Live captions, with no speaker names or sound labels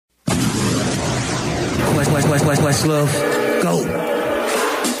Questlove, go.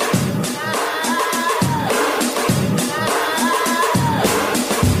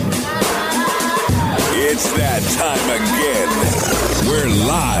 It's that time again. We're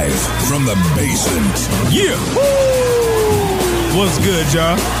live from the basement. Yeah. Woo! What's good,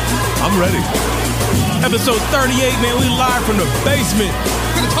 y'all? I'm ready. Episode 38, man. We live from the basement.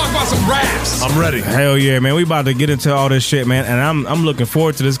 We're gonna talk about some raps. I'm ready. Hell yeah, man. We about to get into all this shit, man. And I'm looking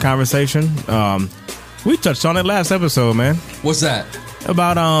forward to this conversation. We touched on it last episode, man. What's that?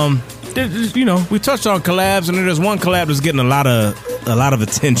 About we touched on collabs, and there's one collab that's getting a lot of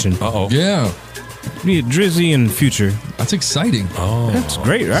attention. Yeah. Yeah, Drizzy and Future. That's exciting. That's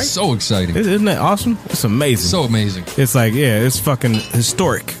great, right? So exciting. Isn't that awesome? It's amazing. So amazing. It's like, yeah, it's fucking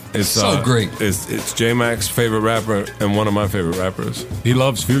historic. It's so great. It's J-Mac's favorite rapper and one of my favorite rappers. He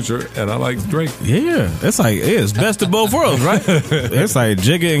loves Future, and I like Drake. Yeah, it's like, it's best of both worlds, right? It's like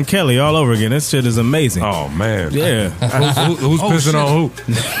Jigga and Kelly all over again. This shit is amazing. Oh, man. Yeah. Who's pissing on who?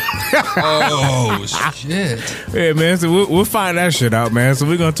 Oh, shit. Yeah, man. So we'll find that shit out, man. So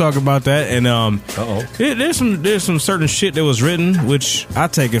we're gonna talk about that, and there's some certain shit that was written which I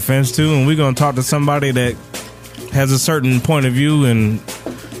take offense to, and we're gonna talk to somebody that has a certain point of view, and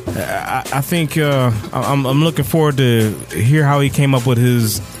I think I'm looking forward to hear how he came up with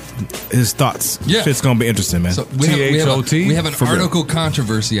his thoughts. Yeah, shit's gonna be interesting, man. So we have an article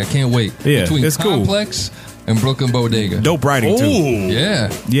controversy. I can't wait. Yeah, between it's cool. Complex and Brooklyn Bodega. Dope writing too.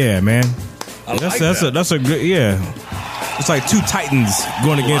 Yeah, man. That's a good, yeah. It's like two titans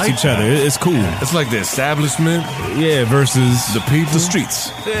going against each other. It's cool. It's like the establishment, versus the people, the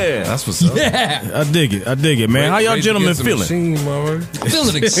streets. Yeah, that's what's up. Yeah, I dig it, man. How y'all gentlemen feeling?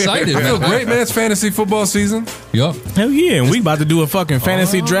 Feeling excited. I feel great, man. It's fantasy football season. Yup. Hell yeah, and we about to do a fucking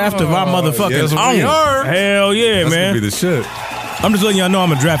fantasy draft of our motherfucking yes, we own. are. Hell yeah, That's man. gonna be the shit. I'm just letting y'all know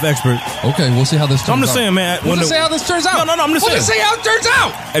I'm a draft expert. Okay, we'll see how this turns out. I'm just saying, man. We'll just see how this turns out. No, I'm just saying. We'll just see how it turns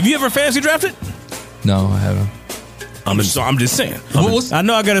out. Have you ever fantasy drafted? No, I haven't. I'm just saying. I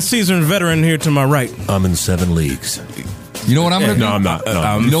know I got a seasoned veteran here to my right. I'm in 7 leagues. You know what I'm going to be? No, I'm not.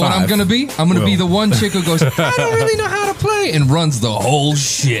 No. You know what I'm 5. going to be? I'm going to be the one chick who goes, I don't really know how to play, and runs the whole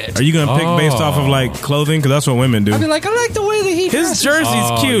shit. Are you going to pick based off of like clothing? Because that's what women do. I'll be like, I like the way that he His dresses.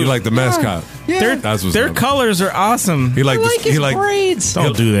 jersey's cute. You like the mascot? Yeah. That's what's Their up. colors are awesome. He like his braids.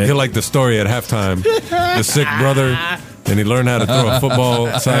 Don't do that. He like the story at halftime. The sick brother, and he learned how to throw a football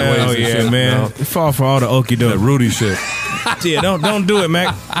sideways. Hell and yeah, shit, man. you know? Fall for all the okie That doke. Rudy shit. Yeah, don't do it,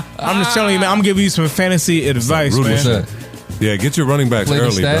 Mac. I'm just telling you, man. I'm giving you some fantasy advice, Rudy man. shit. Yeah, get your running backs Play the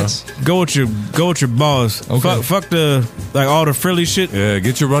early, bro. stats. Go with your balls. Okay. Fuck the all the frilly shit. Yeah,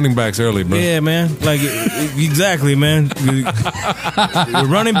 get your running backs early, bro. Yeah, man. Like exactly, man. The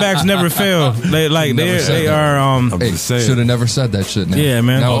running backs never fail. They are. I'm just saying. Should have never said that shit. Now. Yeah,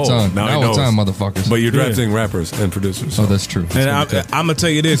 man. Now it's on. now he Now it's knows. on, motherfuckers. But you're drafting rappers and producers. Oh, that's true. And I'm gonna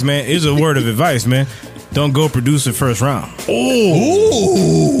tell you this, man. It's a word of advice, man. Don't go producer first round.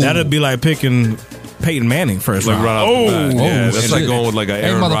 Ooh. That'd be like picking Peyton Manning first Like round. right off the bat. Yeah, that's shit. like going with like an Hey,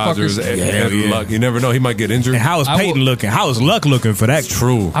 Aaron motherfuckers. Rodgers and yeah. Luck. You never know. He might get injured. And how is I Peyton will- looking? How is Luck looking for that?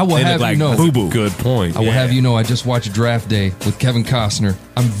 True. I will They have look like you know. boo-boo. Good point. I will have you know, I just watched Draft Day with Kevin Costner.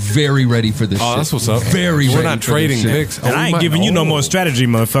 I'm very ready for this shit. Oh, that's what's up. Very We're ready not for trading this shit. picks. And I ain't giving you no more strategy,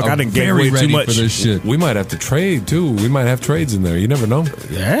 motherfucker. I done gave very away ready too much. for this shit. We might have to trade too. We might have trades in there. You never know.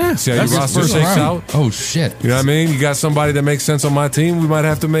 Yeah. See how That's your his roster first shakes round. out. Oh shit! You know what I mean? You got somebody that makes sense on my team. We might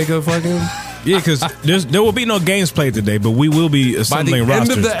have to make a fucking. Yeah, because there will be no games played today, but we will be By the assembling end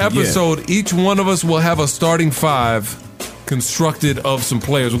rosters. of the episode, each one of us will have a starting 5 constructed of some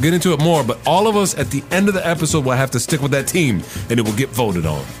players. We'll get into it more, but all of us at the end of the episode will have to stick with that team, and it will get voted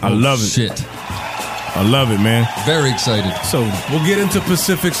on. I love it. Shit! I love it, man. Very excited. So We'll get into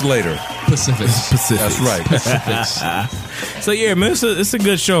Pacifics later. Pacifics. That's right. Pacifics. So yeah, man, it's a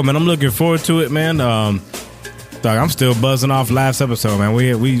good show, man. I'm looking forward to it, man. Dog, I'm still buzzing off last episode, man. We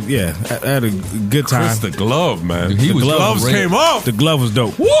had a good time. Chris the Glove, man. Dude, he the was gloves great. came off. The glove was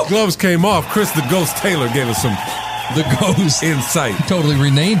dope. Gloves came off. Chris the Ghost Taylor gave us some The Ghost insight. totally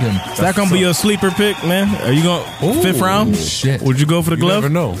renamed him. Is that gonna be your sleeper pick, man? Are you going fifth round? Shit. Would you go for the You glove?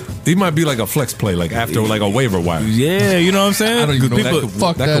 never know. He might be like a flex play, like after like a waiver wire. Yeah, you know what I'm saying? I don't even know 'Cause what people- the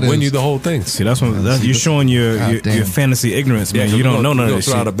fuck that that could win is. you the whole thing. See, that's when you're showing your damn. fantasy ignorance, man. Yeah, You don't know none of this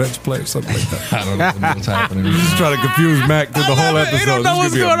throw out a shit. bench play or something like that. I don't know what's happening. You just try to confuse Mac through the whole episode. He don't know This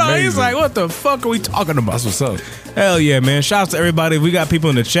what's is gonna be going on. He's amazing. like, what the fuck are we talking about? That's what's up. Hell yeah, man. Shouts to everybody. We got people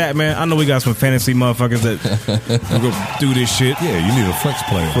in the chat, man. I know we got some fantasy motherfuckers that will go do this shit. Yeah, you need a flex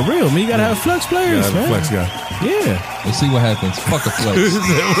player. For real, man. You gotta have flex players, man. Flex guy. Yeah. We'll see what happens. Fuck a flex.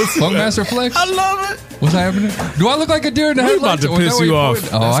 Funkmaster flex? I love it. What's happening? Do I look like a deer in the We headlights? about to piss you off.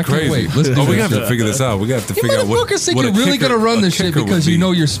 Oh, I can't wait. Let's do we this have to shit. figure this out. We got to You figure out what motherfuckers think what you're a really kicker- going to run a this shit kicker because would you be.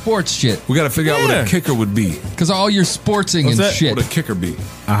 know your sports shit. We got to figure out what Yeah. a kicker would be. Because all your sportsing What's and that? shit. What a kicker be?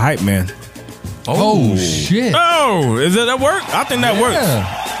 A hype man. Oh, shit. Oh, is that work? I think that works.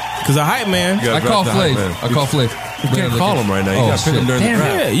 Yeah. Because a hype man. You I gotta call drop the hype Flav. man. I call Flav. You can't call him right now. You got to pick him during the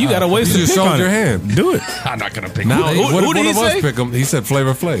draft. Yeah, you gotta waste You a just pick showed on your it. hand. Do it. I'm not going to pick Now, him. Who what if did one he of us say? pick him? He said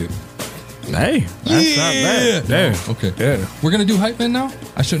Flavor Flav. Hey, that's not bad. Damn. Okay. Yeah. We're going to do hype man now?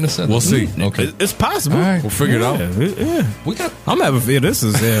 I shouldn't have said We'll that. see. Okay. It's possible. All right. We'll figure it out. Yeah. We got... I'm having fun. This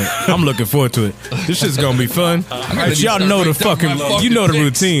is. I'm looking forward to it. This shit's gonna be fun. I gotta Alright, need to y'all start know the writing down fucking. my You know the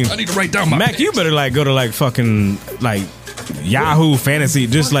picks. routine. I need to write down my Mac, you picks. better like go to like fucking like Yahoo Fantasy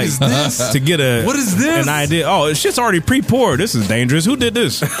just like to get a What is this? an idea. Oh, this shit's already pre-poured. This is dangerous. Who did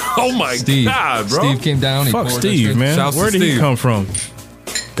this? Oh my Steve. God, bro. Steve came down. He Fuck poured that Steve, shit. man. Shouts to Where did he Steve. come from?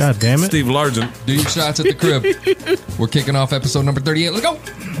 God damn it. Steve Largent. Do your shots at the crib. We're kicking off episode number 38. Let's go.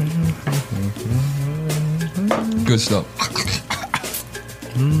 Good stuff.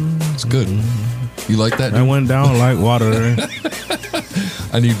 It's good. You like that? That Dude? went down like water.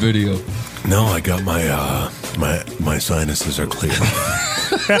 I need video. No, I got my sinuses are clear.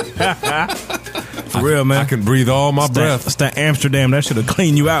 For real, man. I can breathe all my breath. It's that Amsterdam. That should have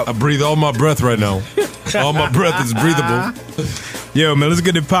cleaned you out. I breathe all my breath right now. All my breath is breathable. Yo, man, let's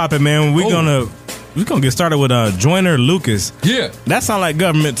get it popping, man. We're gonna get started with Joyner Lucas. Yeah. That sound like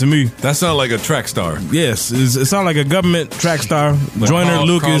government to me. That sounds like a track star. Yes, it sounds like a government track star. Joyner Carl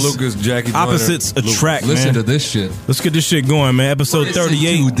Lucas. Lucas, Jackie Joyner, Opposites Lucas. attract, Listen man. to this shit. Let's get this shit going, man. Episode Listen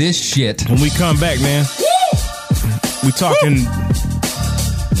 38. to this shit. When we come back, man, we talking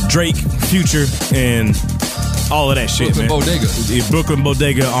Drake, Future, and all of that shit, Brooklyn man. Bodega. Yeah, Brooklyn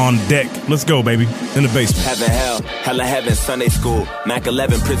Bodega on deck. Let's go, baby. In the basement. Heaven, hell, hella heaven, Sunday school, Mac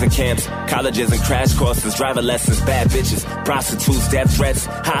 11, prison camps, colleges and crash courses, driver lessons, bad bitches, prostitutes, death threats,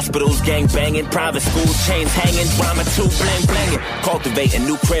 hospitals, gang banging, private schools, chains hanging, drama too, bling blinging, cultivating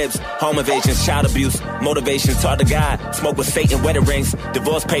new cribs, home invasions, child abuse, motivations, taught to God, smoke with Satan, wedding rings,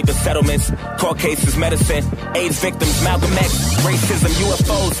 divorce papers, settlements, court cases, medicine, AIDS victims, Malcolm X, racism,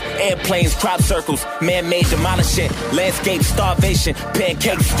 UFOs, airplanes, crop circles, man-made demolishment, landscape, starvation,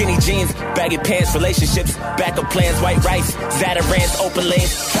 pancakes, skinny jeans, baggy pants, relationships, backup plans, white rice, Zatarans, open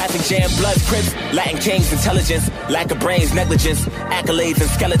lanes, traffic jam, blood crips, Latin kings, intelligence, lack of brains, negligence, accolades and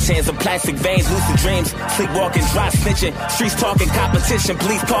skeletons of plastic veins, lucid dreams, sleepwalking, dry snitching, streets talking, competition,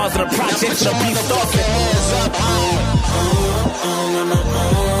 police cars and the projects, no beef stalking.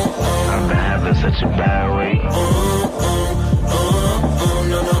 I've been having such a bad week.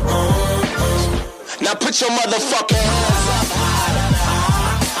 Now put your motherfucking hands up.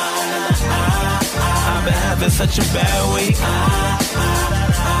 I've been having such a bad week.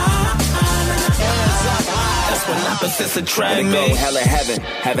 That's when opposites attract me. Hell in heaven,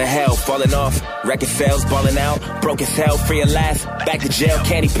 heaven, hell, falling off. Record sales, balling out. Broke as hell, free at last. Back to jail,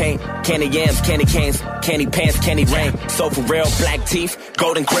 candy paint, candy yams, candy canes, candy pants, candy rain. So for real, black teeth,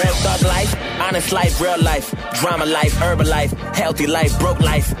 golden grill, thug life, honest life, real life, drama life, urban life, healthy life, broke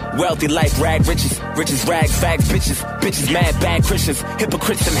life, wealthy life, rag riches, riches, rags, fags, bitches, bitches, mad, bad Christians,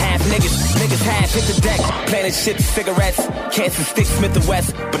 hypocrites and half niggas, niggas half hit the deck, planted ships, cigarettes, cancer sticks, Smith and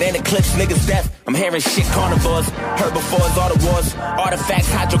West, banana clips, niggas death. I'm hearing shit carnivores, herbivores, all the wars, artifacts,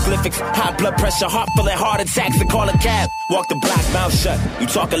 hieroglyphics, high blood pressure, heart full of heart attacks, and call a cab. Walk the block, mouth shut. You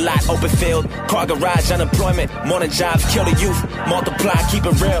talk a lot, open field, car garage, unemployment, morning jobs, kill the youth, multiply, keep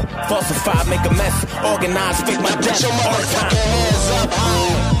it real, falsify, make a mess, organize, fake my death all the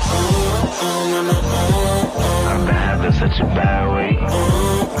time. I've been having such a bad week.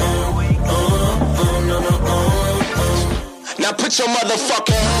 Now put your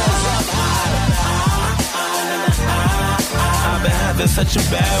motherfucking hands up. I've been having such a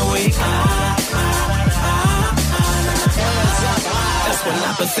bad week. That's when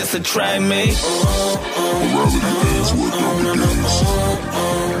opposites attract me. Morality ends where it begins.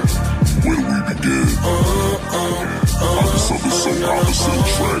 Where do we begin? Opposite is so opposite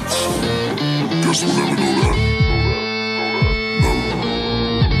attracts. Guess we'll never know that.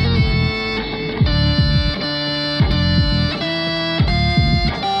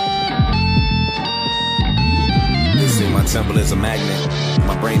 They say my temple is a magnet.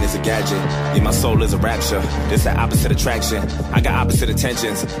 My brain is a gadget, yeah, my soul is a rapture. This the opposite attraction. I got opposite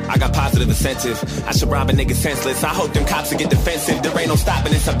intentions. I got positive incentive. I should rob a nigga senseless. I hope them cops will get defensive. There ain't no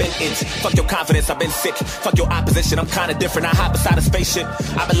stopping this. I've been it. Fuck your confidence. I've been sick. Fuck your opposition. I'm kinda different. I hop beside a spaceship.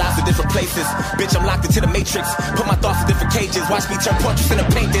 I've been lost in different places. Bitch, I'm locked into the matrix. Put my thoughts in different cages. Watch me turn portraits into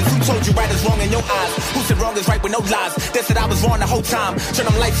paintings. Who told you right is wrong in your eyes? Who said wrong is right with no lies? They said I was wrong the whole time. Turn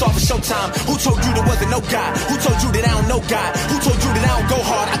them lights off for showtime. Who told you there wasn't no God? Who told you that I don't know God? Who told you that I don't go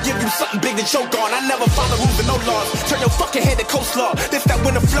hard? I give you something big to choke on. I never follow rules and no laws. Turn your fucking head to coastlaw. This that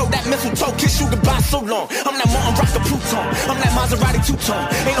winter flow, that mistletoe kiss you goodbye so long. I'm that Martin Rock the Pluton. I'm that Maserati two-tone.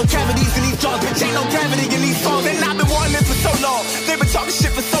 Ain't no cavities in these jaws, bitch. Ain't no gravity in these songs. And I've been wanting this for so long. They've been talking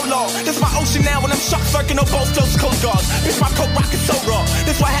shit for so long. This my ocean now when I'm shark circling no boats, those coast guards. Bitch, my coat rock is so raw.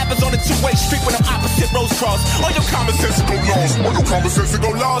 This what happens on a two-way street when I'm opposite roads cross. All your common sense go lost. All your common sense go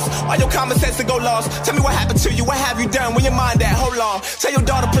lost. All your common sense go lost. Tell me what happened to you. What have you done when your mind at? Hold on. Tell your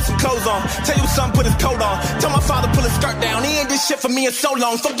daughter put some clothes on. Tell your son put his coat on. Tell my father pull his skirt down. He ain't this shit for me in so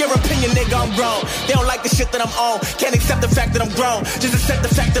long. Fuck your opinion, nigga, I'm grown. They don't like the shit that I'm on. Can't accept the fact that I'm grown. Just accept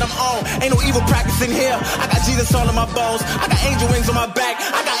the fact that I'm on. Ain't no evil practice in here. I got Jesus all in my bones. I got angel wings on my back.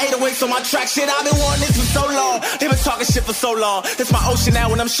 I got 808s on my track. Shit, I've been wanting this for so long. They been talking shit for so long. This my ocean now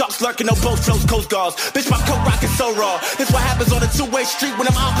when I'm sharks lurking. No boats, floats, coast guards. Bitch, my coat rock is so raw. This what happens on a two-way street when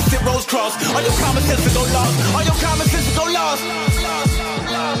I'm opposite roads cross. All your common sense go lost. All your common sense go lost.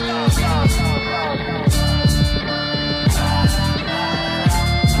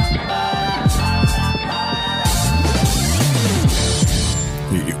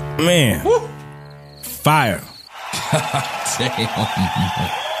 Man. Woo. Fire. Damn.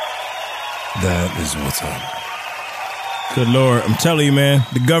 That is what's up. Good Lord. I'm telling you, man,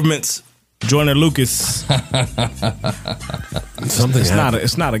 the government's Joyner Lucas.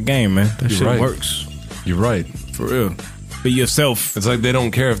 It's not a game, man. That shit works. You're right. For real. Be yourself. It's like they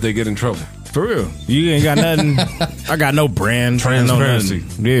don't care if they get in trouble. For real. You ain't got nothing. I got no brand. Transparency.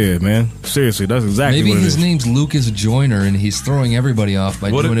 Yeah, man. Seriously, that's exactly Maybe what it his is. name's Lucas Joyner and he's throwing everybody off by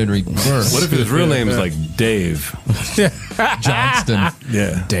doing it in reverse. What if his real name is like Dave Johnston?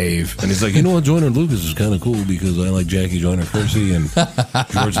 Yeah, Dave. And he's like, you know what, Joyner Lucas is kind of cool because I like Jackie Joyner Kersey and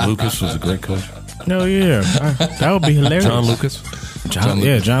George Lucas was a great coach. No, yeah, that would be hilarious. John Lucas. John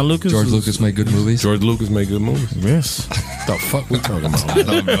Lucas. George Lucas made good movies. George Lucas made good movies. Yes. The fuck we talking about?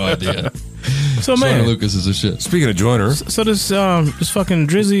 I have no idea. So Joyner man, Lucas is a shit. Speaking of Joyner, so this fucking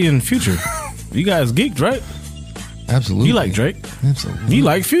Drizzy and Future, you guys geeked, right? Absolutely. You like Drake? Absolutely. You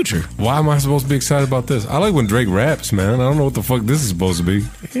like Future? why am I supposed to be excited about this? I like when Drake raps, man. I don't know what the fuck this is supposed to be.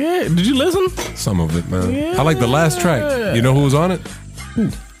 Yeah. Did you listen? Some of it, man. Yeah. I like the last track. You know who was on it?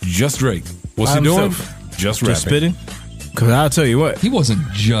 Just Drake. What's By he doing? himself. Just rapping. Just spitting? Because I'll tell you what. He wasn't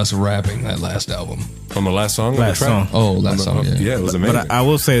just rapping that last album. On the last song? Last on the track? song. Oh, last song, yeah. Yeah, it was amazing. But I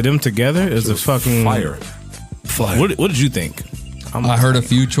will say them together is a fucking fire. What did you think? I heard a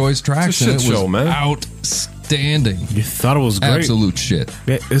few choice tracks It's a and it shit was show, man. outstanding. You thought it was great? Absolute shit.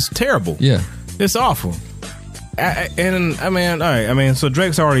 It's terrible. Yeah. It's awful. And I mean, all right. I mean, so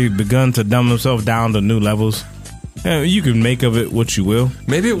Drake's already begun to dumb himself down to new levels. You can make of it what you will.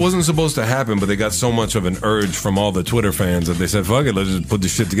 Maybe it wasn't supposed to happen, but they got so much of an urge from all the Twitter fans that they said, fuck it, let's just put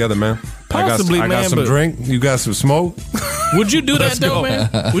this shit together, man. Possibly, I got man, some but- drink, you got some smoke. Would you do that Let's though, go.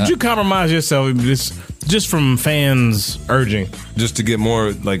 man? Would you compromise yourself just from fans urging? Just to get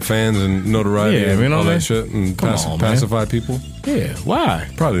more like fans and notoriety Yeah, and you know all what I mean? that shit and Come on, man. pacify people? Yeah. Why?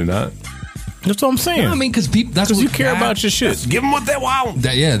 Probably not. That's what I'm saying. I mean, because people. That's Because what you care about your shit. Give them what they want.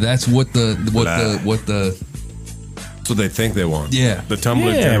 That's what the. So they think they want. Yeah. The Tumblr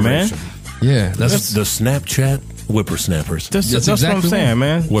Yeah, generation. Yeah, that's The Snapchat whippersnappers. That's That's what exactly I'm saying,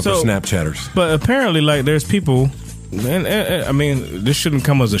 right. man. So- Snapchatters. But apparently, like, there's people, and I mean, this shouldn't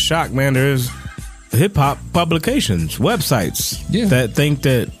come as a shock, man. There's hip hop publications, websites that think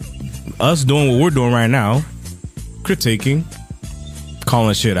that us doing what we're doing right now, critiquing,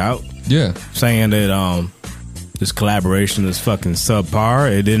 calling shit out, saying that this collaboration is fucking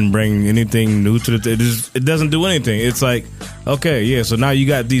subpar. It didn't bring anything new to the. It doesn't do anything. It's like, okay, yeah. So now you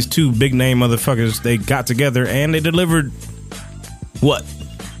got these two big name motherfuckers. They got together and they delivered what?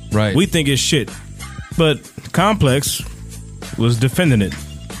 right. We think it's shit. But Complex was defending it.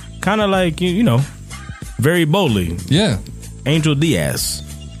 Kind of like, you know, very boldly. Yeah. Angel Diaz.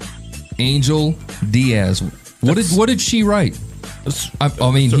 Angel Diaz. What did she write?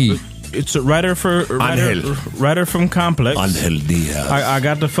 I mean, he. It's a writer from Complex. Angel Diaz. I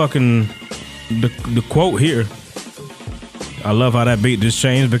got the fucking the quote here. I love how that beat just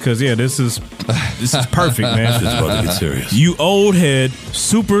changed because this is perfect, man. It's about to get serious. You old head,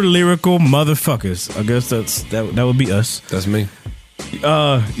 super lyrical motherfuckers. I guess that would be us. That's me.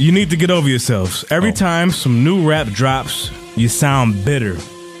 You need to get over yourselves. Every time some new rap drops, you sound bitter.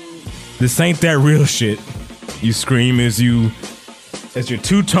 This ain't that real shit. You scream as your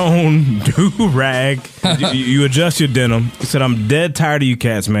two-tone do-rag. You adjust your denim. You said, I'm dead tired of you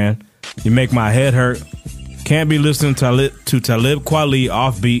cats, man. You make my head hurt. Can't be listening to Talib Kweli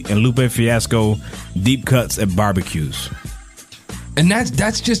offbeat and Lupe Fiasco deep cuts at barbecues. And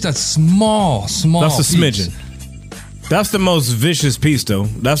that's just a small That's a piece. smidgen. That's the most vicious piece, though.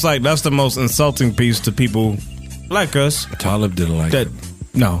 That's the most insulting piece to people like us. Talib didn't like it.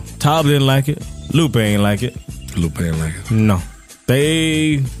 No, Talib didn't like it. Lupe ain't like it. Lupe ain't like it. No,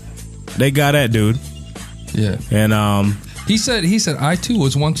 they got that dude. Yeah, and he said I too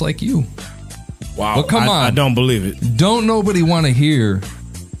was once like you. Wow, well, come on, I don't believe it. Don't nobody want to hear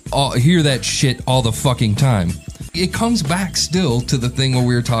that shit all the fucking time. It comes back still to the thing where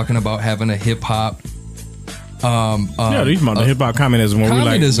we were talking about having a hip hop. Yeah, these about the hip hop communism where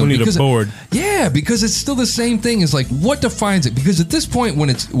we need a board. Yeah, because it's still the same thing. It's like, what defines it? Because at this point, when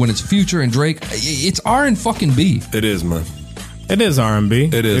it's Future and Drake, it's R and fucking B. It is, man. It is R&B.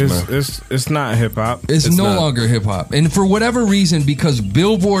 It is, man. It's not hip hop. It's no not. longer hip hop, and for whatever reason, because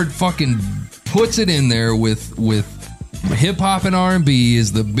Billboard fucking puts it in there with hip hop and R&B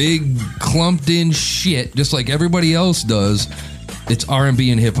is the big clumped in shit, just like everybody else does. It's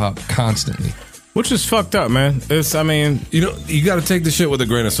R&B and hip hop constantly. Which is fucked up, man. You got to take the shit with a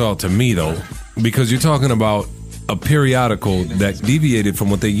grain of salt to me, though, because you're talking about a periodical that deviated from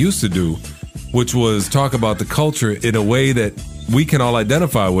what they used to do, which was talk about the culture in a way that we can all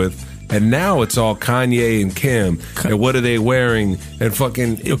identify with. And now it's all Kanye and Kim, and what are they wearing? And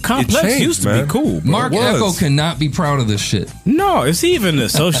fucking Complex it changed, used to man. be cool. Mark Echo cannot be proud of this shit. No, is he even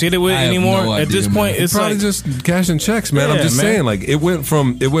associated with it I have anymore? no At idea, this point, man. it's Probably like just cashing checks, man. Yeah, I'm just man. saying, like it went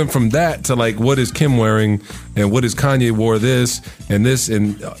from that to like what is Kim wearing and what is Kanye wore this, and it's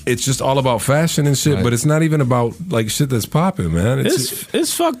just all about fashion and shit. Right. But it's not even about like shit that's popping, man.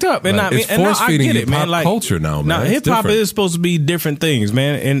 it's fucked up, and Like, I it's and now I force-feeding get you it, man. pop Like culture now, man. It's hip hop different. is supposed to be different things,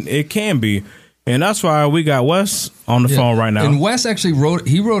 man, and it can be. And that's why we got Wes on the phone right now. And Wes actually wrote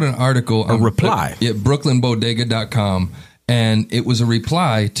an article, A reply. at brooklynbodega.com, and it was a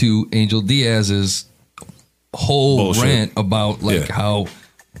reply to Angel Diaz's whole Bullshit. rant about like how,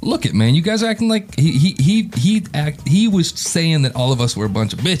 look it, man, you guys are acting like he was saying that all of us were a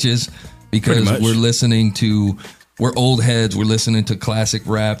bunch of bitches because Pretty much. we're old heads, we're listening to classic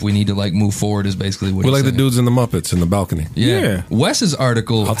rap, we need to like move forward is basically what We're he's like the saying. dudes in the Muppets in the balcony. Yeah. Wes's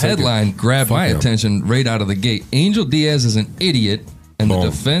article I'll take headline grabbed my him. attention right out of the gate. Angel Diaz is an idiot and Boom.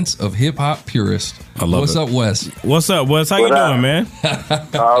 the defense of hip hop purists. I love What's it. up, Wes? What's up, Wes? How you What up? doing, man?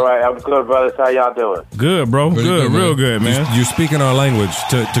 All right, I'm good, brothers. How y'all doing? Good, bro. Pretty Good, good, real man. good, man. You're speaking our language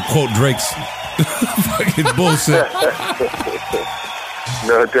to quote Drake's fucking bullshit.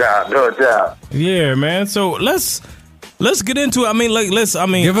 No doubt. Yeah, man. So let's get into it. I mean,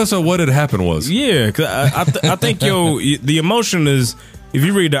 Give us a what had happened was. yeah, cause I think the emotion is, if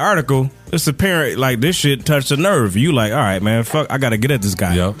you read the article, it's apparent like this shit touched a nerve. You like, all right, man, fuck, I gotta get at this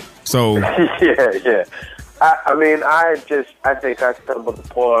guy. Yep. So Yeah. I think I stumbled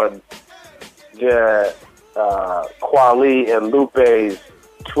upon the Kweli and Lupe's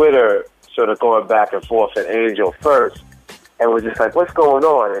Twitter sort of going back and forth at Angel first, and was just like, what's going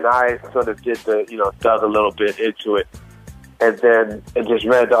on? And I sort of did dug a little bit into it, and then just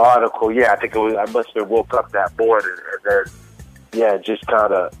read the article. Yeah, I think I must have woke up that morning, and then just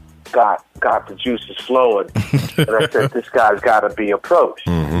kind of got the juices flowing, and I said, this guy's got to be approached.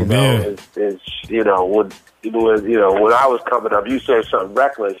 When I was coming up, you said something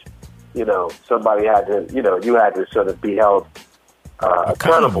reckless. Somebody had to, you had to sort of be held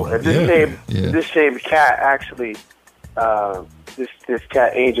accountable. And this same cat actually, this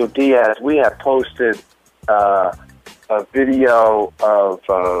cat Angel Diaz, we had posted a video of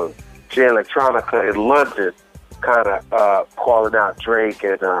Jay Electronica in London, kind of calling out Drake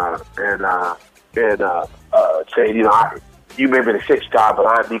and saying, you may be the sixth guy, but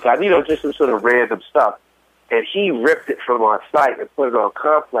I'm the guy. Just some sort of random stuff. And he ripped it from our site and put it on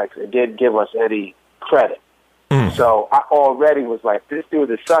Complex and didn't give us any credit. So I already was like, this dude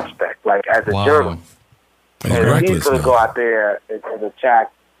is suspect, like as a journalist. He's And reckless he's going to now. go out there and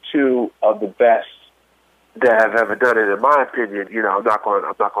attack two of the best that have ever done it, in my opinion. I'm not going to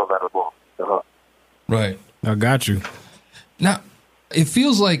let him off the hook. Right. I got you. Now, it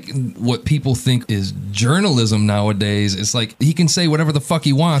feels like what people think is journalism nowadays. It's like he can say whatever the fuck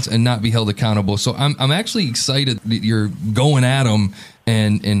he wants and not be held accountable. So I'm actually excited that you're going at him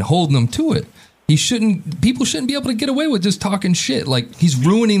and holding him to it. People shouldn't be able to get away with just talking shit. Like, he's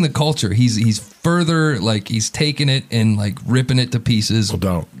ruining the culture. He's further, like, he's taking it and, like, ripping it to pieces. No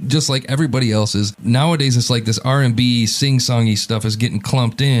doubt. Just like everybody else is. Nowadays, it's like this R&B sing-songy stuff is getting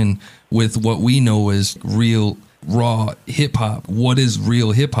clumped in with what we know as real raw hip-hop. What is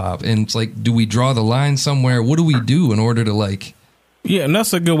real hip-hop? And it's like, do we draw the line somewhere? What do we do in order to, like... Yeah, and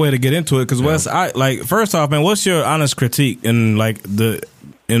that's a good way to get into it, because Wes, first off, man, what's your honest critique in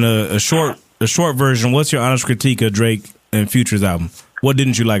a short version? What's your honest critique of Drake and Future's album? What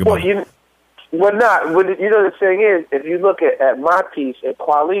didn't you like about it? The thing is, if you look at my piece, and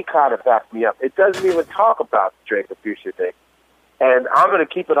Kweli kind of backed me up, it doesn't even talk about the Drake and Future thing. And I'm going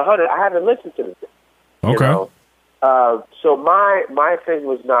to keep it 100. I haven't listened to the thing. Okay. You know? So my thing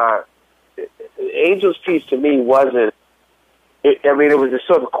was not, Angel's piece to me wasn't, it was a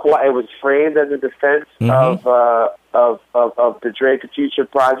sort of it was framed as a defense of the Drake and Future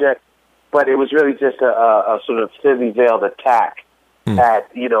project, but it was really just a sort of thinly veiled attack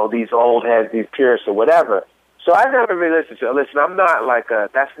at these old heads, these purists or whatever. So I never really listened to it. Listen, I'm not like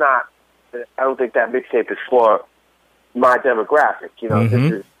that's not. I don't think that mixtape is for my demographic. This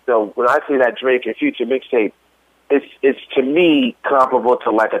is, so when I see that Drake and Future mixtape, it's to me comparable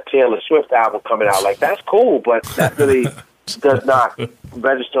to like a Taylor Swift album coming out. Like, that's cool, but that really does not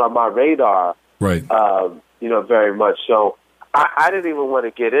register on my radar, right? Very much. So I didn't even want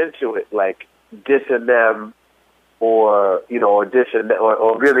to get into it, like dissing them, or dissing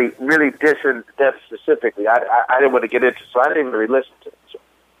or really dissing them specifically. I didn't want to get into it, so I didn't even really listen to it. So.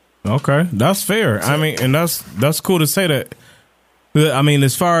 Okay, that's fair. I mean, and that's cool to say that. I mean,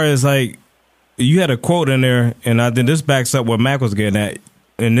 as far as like, you had a quote in there, and I think this backs up what Mac was getting at.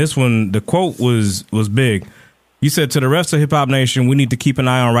 And this one, the quote was big. You said, to the rest of Hip Hop Nation, we need to keep an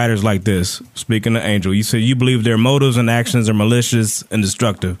eye on writers like this. Speaking of Angel, you said you believe their motives and actions are malicious and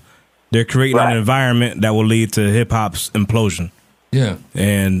destructive. They're creating an environment that will lead to hip hop's implosion. Yeah,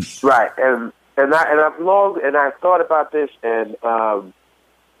 and I've thought about this, and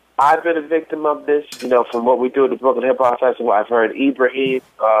I've been a victim of this. From what we do at the Brooklyn Hip Hop Festival, I've heard Ibrahim,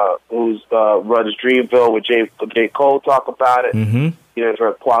 who's runs Dreamville with J. Cole, talk about it. I've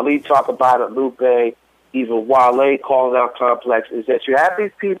heard Kweli talk about it. Lupe. Even Wale calling out Complex, is that you have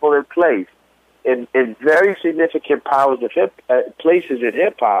these people in place in very significant places in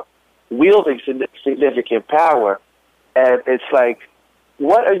hip hop, wielding significant power, and it's like,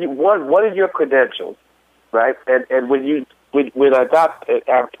 what are your credentials, right? And when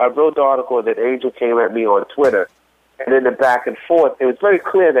I wrote the article that Angel came at me on Twitter, and in the back and forth, it was very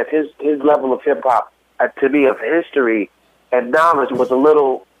clear that his level of hip hop, to me, of history and knowledge was a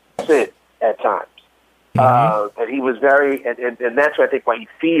little thin at times. And he was very, and that's why I think why he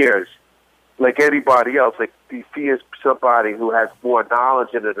fears, like anybody else, like he fears somebody who has more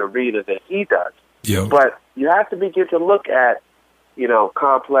knowledge in an arena than he does. Yeah. But you have to begin to look at,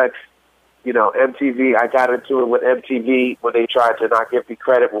 Complex, MTV. I got into it with MTV when they tried to not give me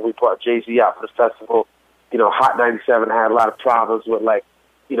credit when we brought Jay-Z out for the festival. Hot 97 had a lot of problems with, like,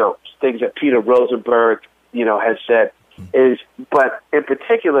 things that Peter Rosenberg, has said. But in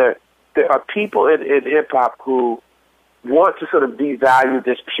particular, there are people in hip-hop who want to sort of devalue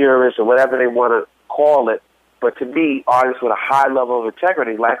this purist or whatever they want to call it, but to me, artists with a high level of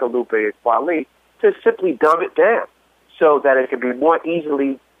integrity, like a Lupe and Kweli, to simply dumb it down so that it can be more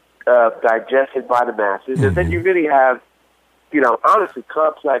easily digested by the masses. And then you really have, honestly,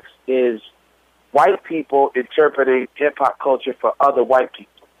 Complex is white people interpreting hip-hop culture for other white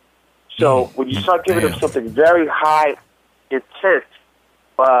people. So when you start giving them something very high intent,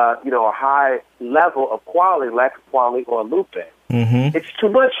 a high level of quality, like Kweli or Lupe, it's too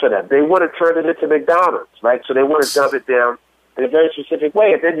much for them. They want to turn it into McDonald's, right? So they want to dumb it down in a very specific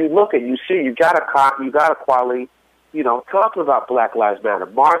way. And then you look and you see you got a Kweli, talking about Black Lives Matter,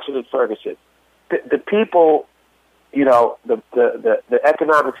 marching in Ferguson. The people, the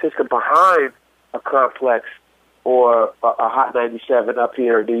economic system behind a Complex or a Hot 97 up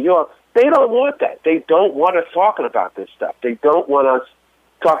here in New York, they don't want that. They don't want us talking about this stuff. They don't want us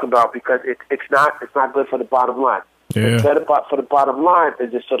talking about, because it's not good for the bottom line. Yeah. What's better for the bottom line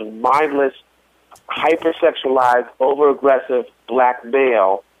is this sort of mindless, hypersexualized, over-aggressive black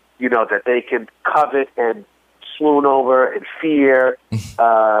male, that they can covet and swoon over and fear, and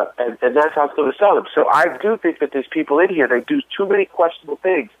that's how it's going to sell them. So I do think that there's people in here, they do too many questionable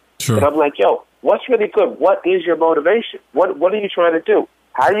things. Sure. And I'm like, yo, what's really good? What is your motivation? What are you trying to do?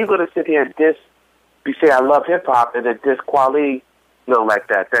 How are you going to sit here and you say I love hip-hop, and then diss Kweli, like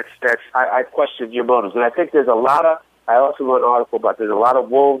that? I question your motives. And I think there's I also wrote an article about there's a lot of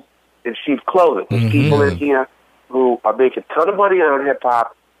wolves in sheep clothing. There's people in here who are making a ton of money on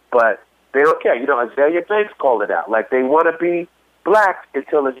hip-hop, but They don't care. Azalea Banks called it out. Like, they want to be black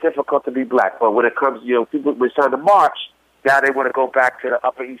until it's difficult to be black. But when it comes, people were trying to march, now they want to go back to the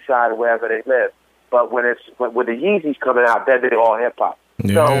Upper East Side or wherever they live. But when the Yeezys coming out, then they're all hip hop.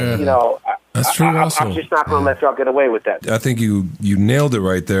 Yeah. So, That's true. Also, I'm just not going to let y'all get away with that. I think you nailed it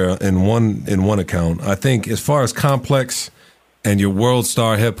right there in one account. I think as far as Complex and your World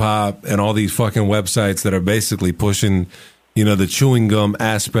Star Hip Hop and all these fucking websites that are basically pushing, the chewing gum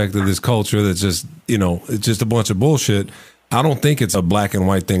aspect of this culture that's just, it's just a bunch of bullshit. I don't think it's a black and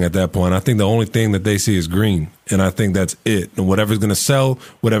white thing at that point. I think the only thing that they see is green, and I think that's it. And whatever's going to sell,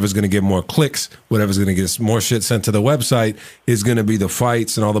 whatever's going to get more clicks, whatever's going to get more shit sent to the website is going to be the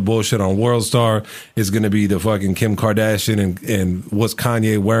fights and all the bullshit on World Star. Is going to be the fucking Kim Kardashian and what's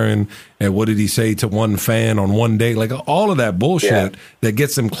Kanye wearing and what did he say to one fan on one date. Like all of that bullshit that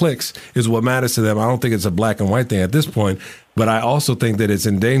gets them clicks is what matters to them. I don't think it's a black and white thing at this point, but I also think that it's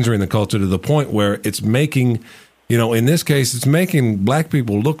endangering the culture to the point where it's making... in this case, it's making black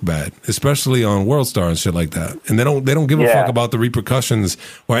people look bad, especially on World Star and shit like that. And they don't give a fuck about the repercussions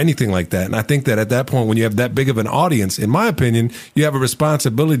or anything like that. And I think that at that point, when you have that big of an audience, in my opinion, you have a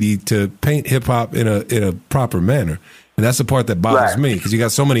responsibility to paint hip hop in a proper manner. And that's the part that bothers me, because you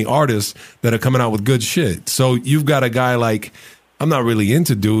got so many artists that are coming out with good shit. So you've got a guy like, I'm not really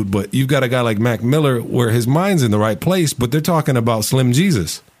into dude, but you've got a guy like Mac Miller where his mind's in the right place, but they're talking about Slim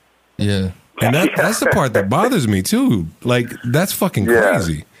Jesus. Yeah. And that's the part that bothers me too. Like, that's fucking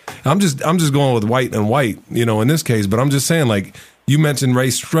crazy. I'm just going with white and white, in this case. But I'm just saying, like, you mentioned Ray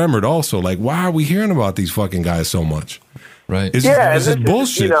Stremmerd also. Like, why are we hearing about these fucking guys so much? Right. It's just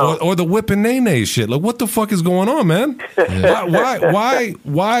bullshit. Or the whip and nay shit. Like, what the fuck is going on, man?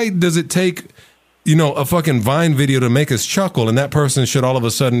 Why does it take... a fucking Vine video to make us chuckle, and that person should all of a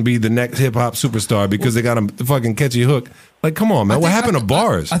sudden be the next hip hop superstar because they got a fucking catchy hook. Like, come on, man. What happened to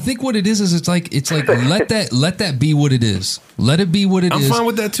bars? I think what it is it's like let that be what it is. Let it be what it is. I'm fine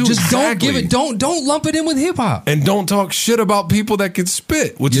with that too. Just don't give it. Don't lump it in with hip hop. And don't talk shit about people that can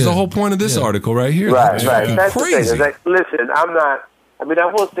spit, which is the whole point of this article right here. Right. That's crazy. The thing. Listen, I'm not. I mean, I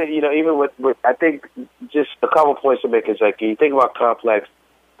will say, even with I think just a couple points to make is like you think about Complex,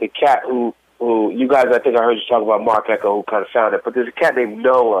 the cat who you guys, I think I heard you talk about Mark Echo, who kind of found it, but there's a cat named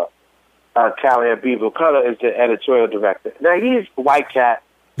Noah Callahan Beaver, who kind of is the editorial director. Now, he's a white cat.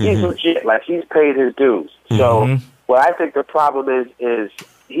 He's legit. Like, he's paid his dues. So what I think the problem is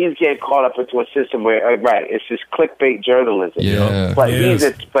he's getting caught up into a system where, it's just clickbait journalism. Yeah. But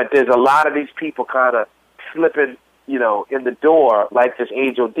but there's a lot of these people kind of slipping, in the door, like this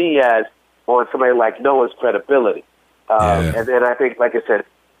Angel Diaz, on somebody like Noah's credibility. And then I think, like I said,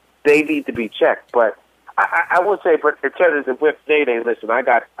 they need to be checked. But I would say, but in terms of Whip Day, listen, I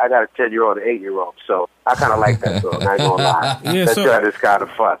got a 10-year-old and 8-year-old, so I kind of like that song. I ain't gonna lie. That's kind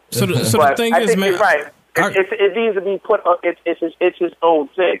of fun. So the thing I is, think man, you're right. It needs to be put. It's his own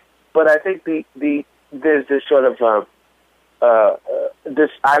thing. But I think there's this sort of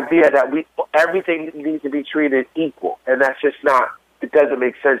this idea that everything needs to be treated equal, and that's just not. It doesn't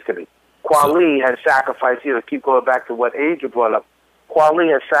make sense to me. Kweli has sacrificed. Keep going back to what Angel brought up.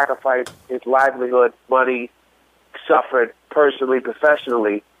 Kweli has sacrificed his livelihood, money, suffered personally,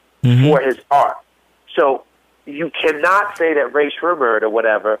 professionally for his art. So you cannot say that Ray Stremmerd or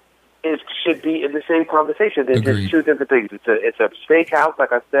whatever should be in the same conversation. There's just two different things. It's a steakhouse,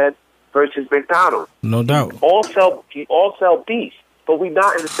 like I said, versus McDonald's. No doubt. All sell beef, but we're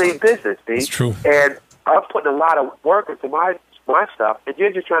not in the same business, B. That's true. And I'm putting a lot of work into my stuff, and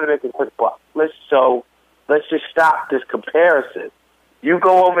you're just trying to make a quick buck. Let's just stop this comparison. You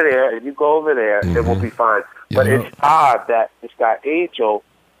go over there, and you go over there, and we'll be fine. But it's odd that this guy Angel,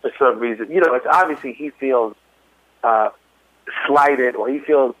 for some reason, it's obviously he feels slighted, or he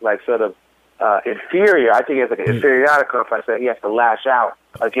feels like sort of inferior. I think he has like an inferiority complex that he has to lash out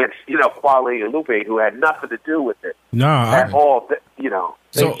against, Kweli and Lupe, who had nothing to do with it at all. They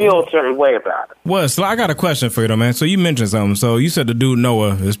feel a certain way about it. Well, so I got a question for you, though, man. So you mentioned something. So you said the dude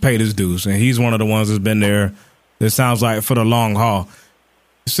Noah has paid his dues, and he's one of the ones that's been there, it sounds like, for the long haul.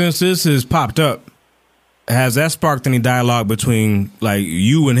 Since this has popped up, has that sparked any dialogue between like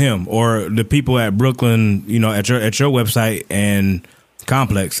you and him, or the people at Brooklyn, at your website and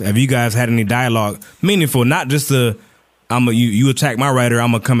Complex? Have you guys had any dialogue, meaningful? Not just you attack my writer,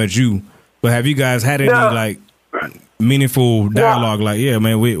 I'm gonna come at you, but have you guys had any meaningful dialogue? Like, yeah,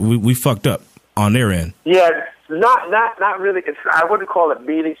 man, we fucked up on their end. Yeah, not really. I wouldn't call it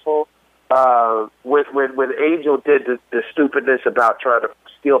meaningful. When Angel did the stupidness about trying to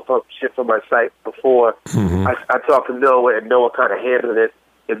steal shit from my site before, I talked to Noah, and Noah kind of handled it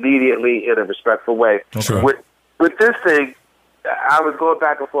immediately in a respectful way. Sure. With this thing, I was going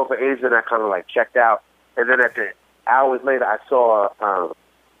back and forth with Asia, and I kind of like checked out. And then hours later, I saw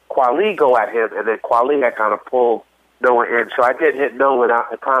Kweli go at him, and then Kweli had kind of pulled Noah in. So I did hit Noah, and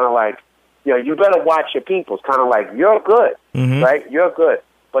I kind of like, you better watch your peoples. Kind of like, you're good, right? You're good,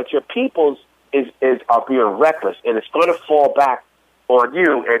 but your peoples are being reckless, and it's going to fall back on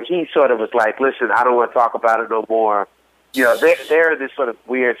you. And he sort of was like, listen, I don't want to talk about it no more. They're in this sort of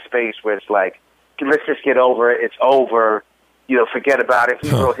weird space where it's like, let's just get over it. It's over. Forget about it. He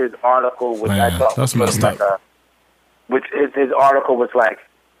wrote his article, which I thought was sort of like his article was like,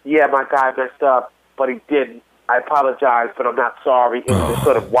 yeah, my guy messed up, but he didn't. I apologize, but I'm not sorry. It was this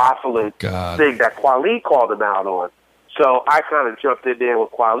sort of waffling thing that Kweli called him out on. So I kind of jumped in there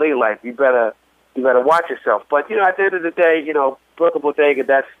with Kweli, like, you better watch yourself. But, at the end of the day, Brooklyn Bodega,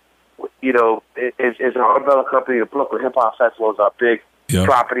 that's, is an umbrella company. The Brooklyn Hip Hop Festival is our big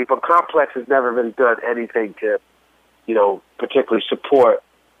property. But Complex has never really done anything to, particularly support,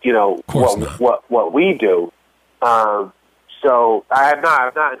 what we do. So I have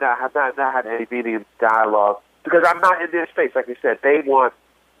not had any meeting dialogue because I'm not in their space. Like I said, they want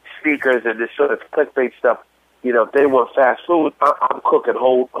sneakers and this sort of clickbait stuff. They want fast food. I'm cooking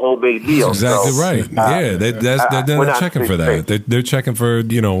homemade meals. That's exactly right. They're not checking for that. They're checking for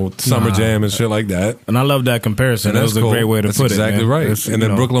Summer Jam and shit like that. And I love that comparison. That was a great way to put it. Exactly right. And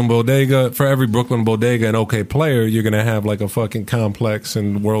then Brooklyn Bodega, for every Brooklyn Bodega and OK Player, you're gonna have like a fucking Complex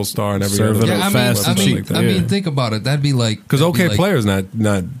and World Star and every other. I mean, think about it. That'd be like because OK Player's not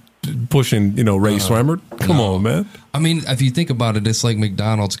pushing Ray Sremmurd. Come on, man. I mean, if you think about it, it's like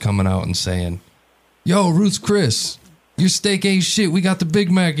McDonald's coming out and saying, yo, Ruth's Chris, your steak ain't shit. We got the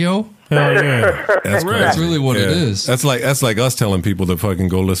Big Mac, yo. Hell yeah. That's really what it is. That's like us telling people to fucking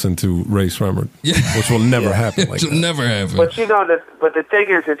go listen to Ray Sremmurd, which will never happen. Like It'll never happen. But but the thing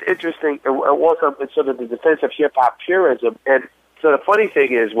is, it's interesting. Also, it's sort of the defense of hip hop purism. And so the funny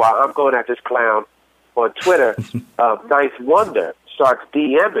thing is, while I'm going at this clown on Twitter, Ninth Wonder starts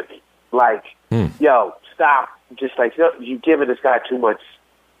DMing me like, "Yo, stop! Just like you giving this guy too much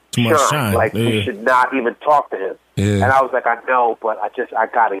shine. Like you should not even talk to him." Yeah. And I was like, I know, but I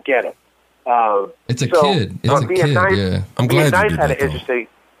gotta get him. It's a kid. It's a kid. Yeah. I'm glad you did had an interesting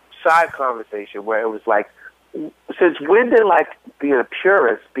side conversation where it was like, since when did like being a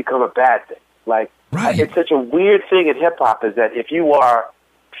purist become a bad thing? Like, it's such a weird thing in hip hop is that if you are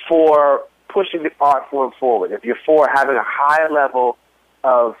for pushing the art form forward, if you're for having a high level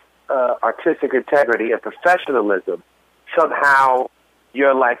of artistic integrity and professionalism, somehow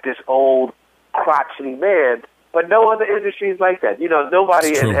you're like this old crotchety man. But no other industry is like that.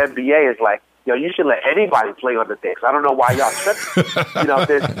 Nobody in NBA is like, you should let anybody play on the things. I don't know why y'all tripping.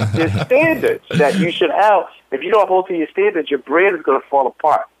 There's standards that you should have. If you don't hold to your standards, your brand is going to fall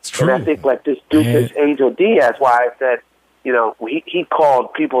apart. And I think like this dude, this Angel Diaz, why I said, he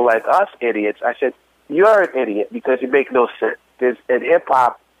called people like us idiots. I said, you're an idiot because you make no sense. There's in hip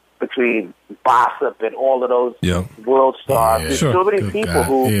hop between Bossip and all of those world stars. There's so many people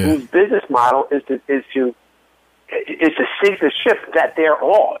whose business model is to sink the ship that they're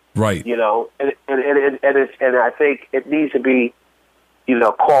on, right? And I think it needs to be,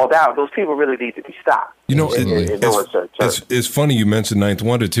 called out. Those people really need to be stopped. It's funny you mentioned Ninth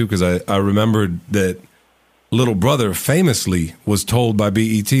Wonder too, because I remembered that Little Brother famously was told by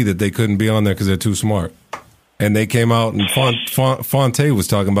BET that they couldn't be on there because they're too smart, and they came out and Fonte was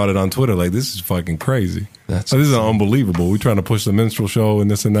talking about it on Twitter, like this is fucking crazy. This is unbelievable. We're trying to push the minstrel show and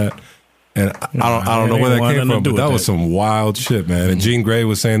this and that. And I don't know where that came from, but that was some wild shit, man. And Jean Grey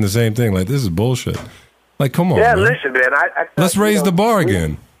was saying the same thing. Like, this is bullshit. Like, come on, man. Listen, man. Let's raise the bar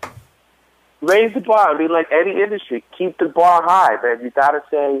again. Raise the bar. I mean, like any industry, keep the bar high, man. You got to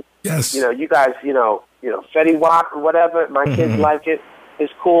say, yes. You guys, Fetty Wap or whatever, my kids like it.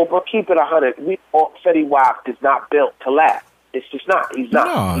 It's cool, but keep it 100. Fetty Wap is not built to last. It's just not. He's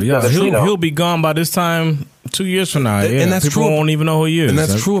not. He'll be gone by this time 2 years from now. And that's people won't even know who he is. And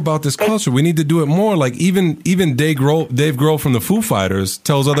that's true about this culture. We need to do it more. Like even Dave Grohl from the Foo Fighters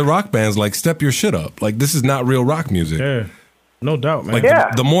tells other rock bands like, step your shit up. Like this is not real rock music. Yeah, no doubt, man.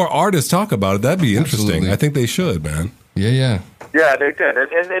 Like the more artists talk about it, that'd be interesting. Absolutely. I think they should, man. Yeah, they did.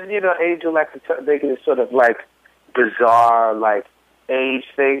 And Angel likes to make it sort of like bizarre, like age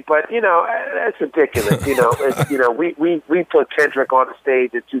thing, but that's ridiculous. We put Kendrick on the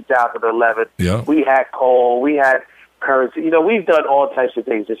stage in 2011. Yeah. We had Cole, we had Currency. We've done all types of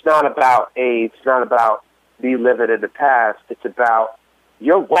things. It's not about age. It's not about me living in the past. It's about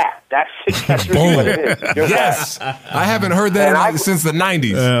you're whack. That's really what it is. You're yes, whack. I haven't heard that since the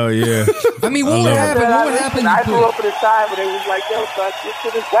 90s. Oh yeah. I mean, what happened? What happened? I grew up in a time where they was like, "Yo, son, this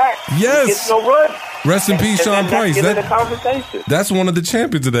shit is whack. Yes, It's no run." Rest in peace, Sean Price. That's the conversation. That's one of the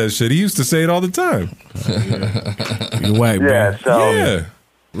champions of that shit. He used to say it all the time. You're white, man. So Yeah.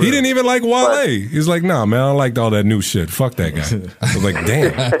 He didn't even like Wale. He's like, nah, man, I liked all that new shit. Fuck that guy. I was like,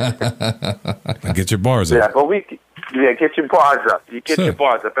 damn. Get your bars up. Yeah, but get your bars up. You get your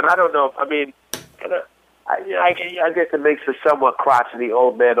bars up. And I don't know. I mean, I guess it makes a somewhat crotchety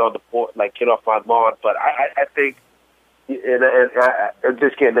old man on the porch, like, get off my lawn. But I think, and I'm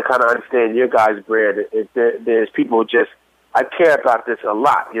just getting to kind of understand your guys' brand. There's people who just, I care about this a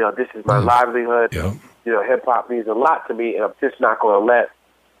lot. You know, this is my livelihood. Yep. You know, hip hop means a lot to me, and I'm just not going to let.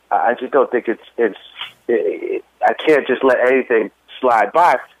 I just don't think I can't just let anything slide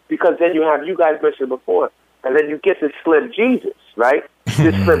by, because then you have, you guys mentioned before, and then you get this Slim Jesus, right?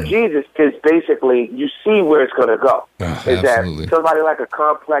 This Slim Jesus is basically, you see where it's going to go. Is absolutely. that somebody like a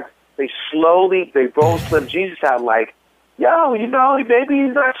Complex, they roll Slim Jesus out like, yo, you know, maybe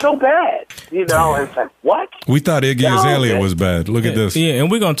he's not so bad. You know, and it's like, what? We thought Iggy Azalea was bad. Look at this. Yeah,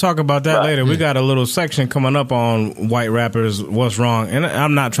 and we're going to talk about that later. We got a little section coming up on white rappers, what's wrong. And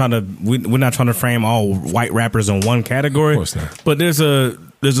I'm not trying to, we're not trying to frame all white rappers in one category. Of course not. But there's a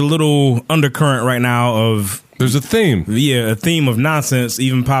little undercurrent right now of, there's a theme. Yeah, a theme of nonsense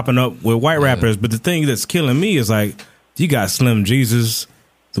even popping up with white rappers. But the thing that's killing me is like, you got Slim Jesus,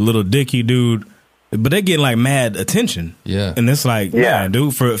 the little Dicky dude, but they're getting like mad attention. Yeah. And it's like, man,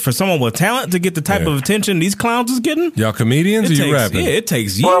 dude, for someone with talent to get the type of attention these clowns is getting. Y'all comedians or you rapping? Yeah, it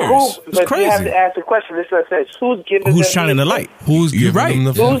takes years. Well, it's but crazy. you have to ask the question. This is what I said. Who's giving Who's them shining the light? Who's Giving right? them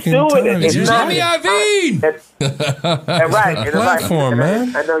the Who's fucking doing it? time. It's not Jimmy Iovine. And right, and Platform,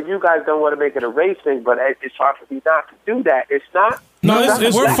 man. I know you guys don't want to make it a race thing, but it's hard for me not to do that. It's not. No,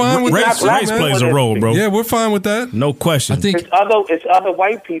 we're fine with race. that. Race plays a role, bro. Yeah, we're fine with that. No question. I think It's other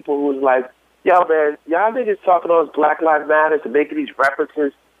white people who's like, yo, man, y'all niggas talking all this Black Lives Matter and making these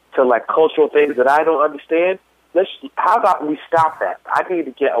references to like cultural things that I don't understand. How about we stop that? I need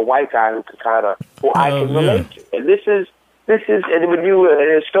to get a white guy who I can relate to. And this is, and when you were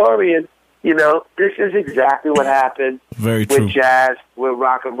an historian, you know, this is exactly what happened Very with true. jazz, with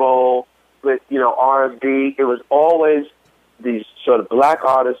rock and roll, with, you know, R&B. It was always these sort of black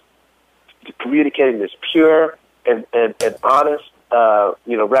artists communicating this pure and honest,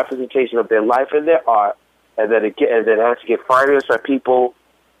 you know, representation of their life and their art, and then it has to get financed by people,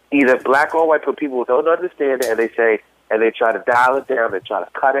 either black or white, but people who don't understand it, and they try to dial it down, they try to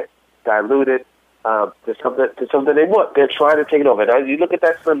cut it, dilute it to something they want. They're trying to take it over. Now you look at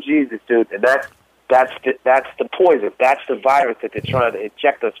that Slim Jesus dude, and that's the poison, that's the virus that they're trying to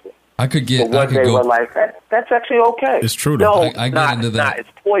inject us with. I could But one day we're like, that's actually okay. It's true, though. No, I get into that. It's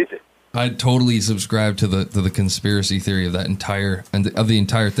poison. I totally subscribe to the conspiracy theory of that entire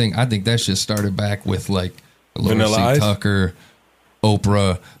thing. I think that shit started back with like Vanilla Laura Ice? C. Tucker,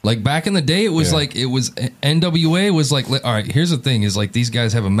 Oprah. Like back in the day, it was like NWA was like, all right, here's the thing: is like these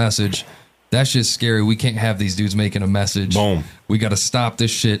guys have a message. That's just scary. We can't have these dudes making a message. Boom. We got to stop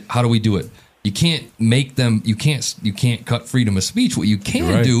this shit. How do we do it? You can't make them. You can't cut freedom of speech. What you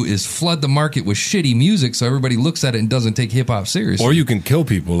can do is flood the market with shitty music, so everybody looks at it and doesn't take hip hop seriously. Or you can kill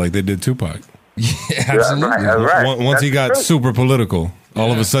people like they did Tupac. Yeah, absolutely. Right. Once That's he got true. super political,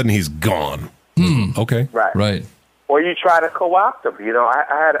 all of a sudden he's gone. Okay. Right. Or you try to co-opt them. You know,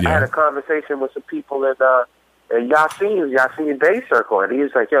 I had a conversation with some people in Yassine Bay Circle, and he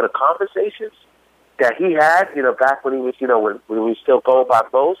was like, yo, the conversations that he had, you know, back when he was, you know, when we were still going by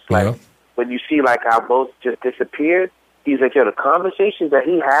Most, like when you see like how Most just disappeared, he's like, yo, the conversations that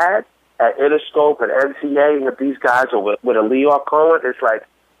he had at Interscope and MCA with these guys, or with a Leo Cohen, it's like,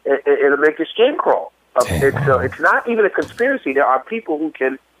 it'll make your skin crawl. It's not even a conspiracy. There are people who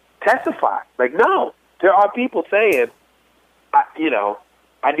can testify. Like, no, there are people saying, you know,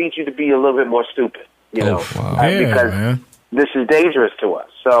 I need you to be a little bit more stupid, you know, because this is dangerous to us.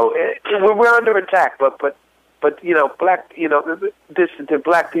 So we're under attack. But you know, black, you know, the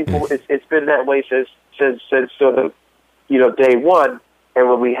black people, it's been that way since sort of, you know, day one. And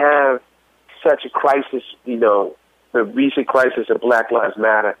when we have such a crisis, you know, the recent crisis of Black Lives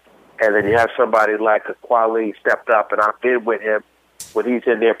Matter, and then you have somebody like a Kweli stepped up, and I've been with him when he's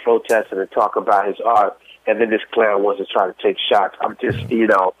in there protesting and talking about his art, and then this clown wants to try to take shots. I'm just, you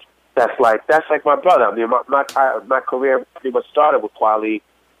know, that's like my brother. I mean, my career pretty much started with Kweli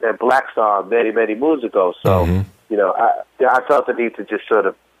and Black Star many moons ago. So, you know, I felt the need to just sort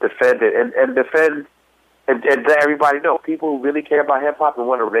of defend it and defend and let everybody know, people who really care about hip hop and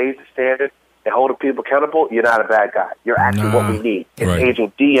want to raise the standard and hold people accountable, you're not a bad guy. You're actually what we need. It's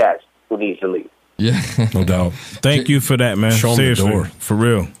Angel Diaz who needs to lead. Yeah, no doubt. Thank you for that, man. Show 'em the Seriously, door. for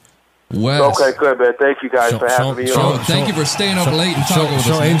real. Wes. Okay, good, man. Thank you guys for having me on. Thank you for staying up late and talking with us.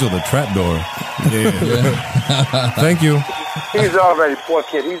 Show Angel the trapdoor. Yeah. Thank you. He's already, poor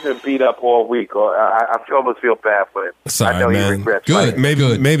kid, he's been beat up all week. I almost feel bad for him. Sorry, I know man. he regrets Good.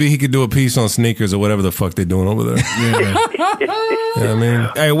 Maybe he could do a piece on sneakers or whatever the fuck they're doing over there. Yeah, I mean.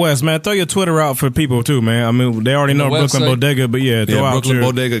 Hey, Wes, man, throw your Twitter out for people, too, man. I mean, they already know Brooklyn Bodega, but throw out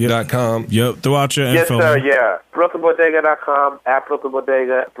BrooklynBodega.com. Yep, throw out your info. Yes, sir, yeah. BrooklynBodega.com, at Brooklyn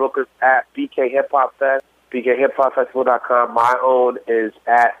Bodega, Brooklyn at BK Hip Hop Fest, BKHipHopFestival.com. My own is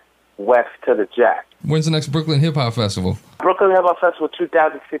at West to the Jack. When's the next Brooklyn Hip Hop Festival? Brooklyn Hip Hop Festival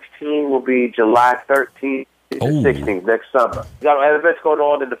 2016 will be July 13th to 16th, next summer. We got events going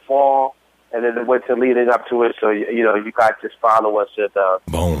on in the fall and in the winter leading up to it, so, you guys just follow us and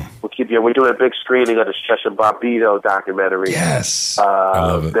boom. We're doing a big screening of the Stretch and Bobbito documentary. Yes. I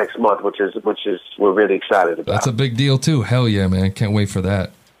love it. Next month, which is we're really excited about. That's a big deal, too. Hell yeah, man. Can't wait for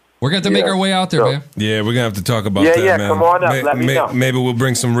that. We're going to have to make our way out there, man. Yeah, we're going to have to talk about that, man. Yeah, come on up. Let me know. Maybe we'll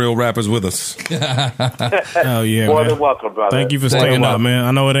bring some real rappers with us. Hell yeah, More man. than welcome, brother. Thank you for staying up, man.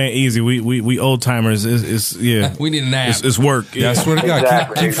 I know it ain't easy. We old timers. It's We need a nap. It's work. Yeah, I swear to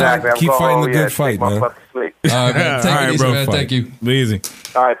God. Exactly. Keep fighting the good fight, man. All right, man. Take it easy, man. Fight. Thank you. Be easy.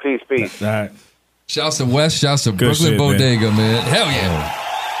 All right, peace. All right. Shouts to West. Shouts to Good Brooklyn shit, Bodega, man. Hell yeah.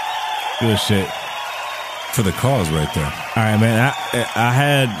 Good shit. For the cause right there. All right, man. I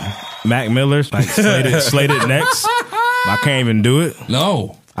had Mac Miller slated next. I can't even do it.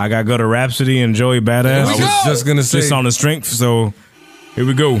 No. I got to go to Rhapsody and Joey Badass. Here we go. I was just going to say. Just on the strength, so here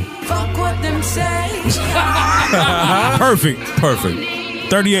we go. Fuck what them say. Perfect.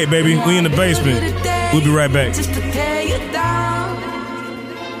 38, baby. We in the basement. We'll be right back. Just to tear you down.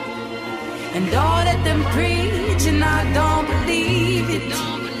 And all that them preach, and I don't believe it.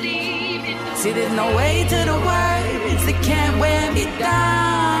 See, there's no way to the words that can't wear me down.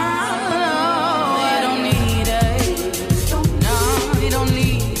 I don't need it. No, you don't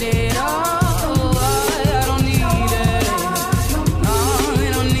need it. Oh, I don't need it. No, you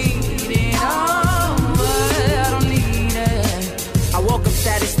don't need it. Oh, I don't need it. I woke up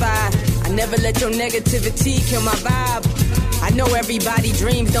satisfied. I never let your negativity kill my vibe. I know everybody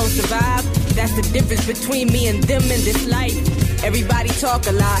dreams don't survive. That's the difference between me and them in this life. Everybody talk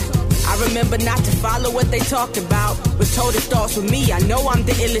a lot. I remember not to follow what they talked about. Was told it starts with me. I know I'm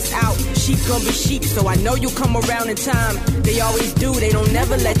the illest out. Sheep gonna be sheep, so I know you'll come around in time. They always do, they don't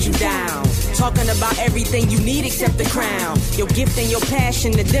never let you down. Talking about everything you need except the crown. Your gift and your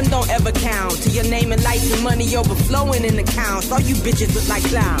passion, to them don't ever count. To your name and lights and money overflowing in accounts. All you bitches look like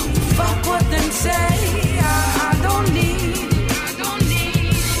clowns. Fuck what them say, I don't need it.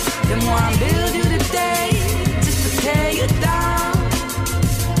 The more I build you today, just to tear you down.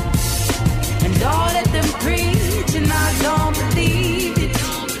 And all that them preach, and I don't believe it.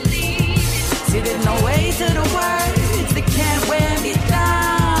 See, there's no way to the words that can't wear me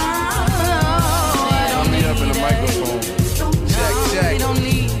down. I don't need up in the microphone. Check. don't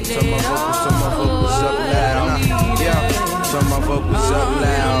need Some of my vocals up loud. Yeah, some of my vocals up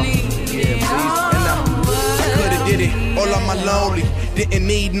loud. Yeah, please. And I could've did it all on my lonely. Didn't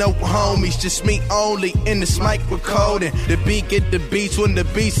need no homies, just me only in this mic recording. The beat get the beats when the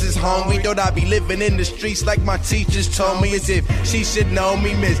beast is hungry. Thought I be living in the streets like my teachers told me. As if she should know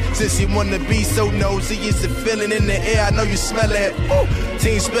me, miss. Since you wanna be so nosy, it's a feeling in the air, I know you smell it. Ooh.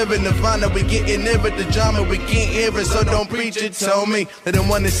 Team Spirit Nirvana, we getting near it. The drama, we can't hear it, so don't preach it, told me. They don't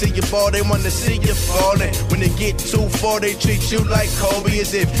wanna see you fall, they wanna see you falling. When they get too far, they treat you like Kobe.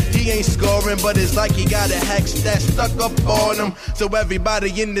 As if he ain't scoring, but it's like he got a hack that stuck up on him. So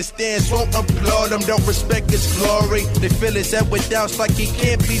everybody in the stands won't applaud him, don't respect his glory. They feel his head with doubts like he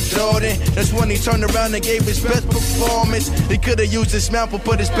can't be Jordan. That's when he turned around and gave his best performance. He could've used his mouth but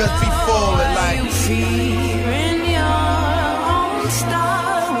put his best before it. Like you fearing your own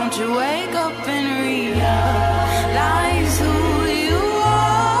star, won't you wake up and realize who you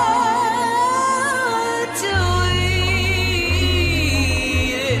are to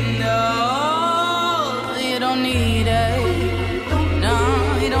it? No, you don't need it.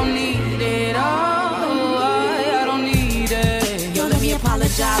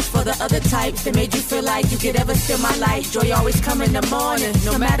 Apologize for the other types that made you feel like you could ever steal my light. Joy always come in the morning,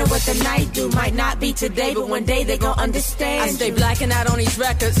 no matter what the night do. Might not be today, but one day they gon' understand. I stay blacking out on these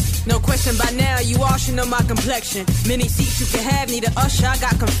records, no question by now. You all should know my complexion. Many seats you can have, need a usher, I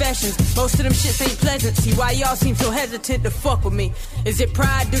got confessions. Most of them shits ain't pleasant. See why y'all seem so hesitant to fuck with me. Is it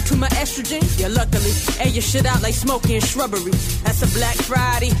pride due to my estrogen? Yeah, luckily. Air your shit out like smoky and shrubbery. That's a Black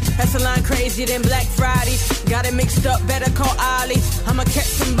Friday, that's a line crazier than Black Friday. Got it mixed up, better call Ollie. I'ma catch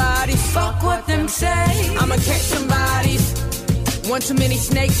somebody. Fuck what them say. I'ma catch somebody. One too many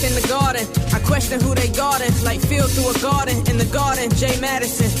snakes in the garden. I question who they guarding. Like field through a garden. In the garden, Jay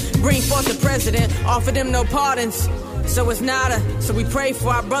Madison. Bring forth the president. Offer them no pardons. So it's nada. So we pray for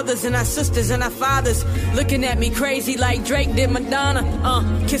our brothers and our sisters and our fathers. Looking at me crazy like Drake did Madonna.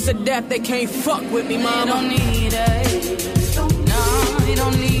 Kiss of death, they can't fuck with me, mama. You don't need it. No, you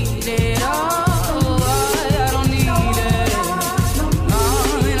don't need it. Oh, I don't need it.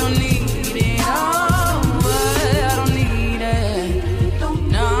 Oh, you don't need it. Oh, I don't need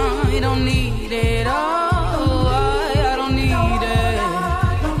it. No, you don't need it. Oh, I don't need it.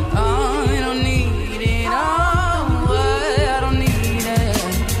 Oh, you don't need it. Oh, I don't need it.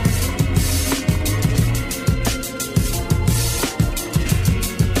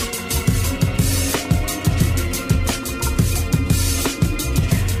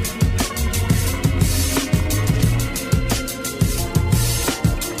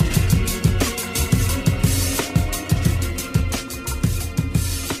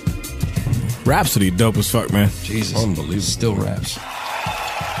 Rhapsody, dope as fuck, man. Jesus. Unbelievable. Still raps.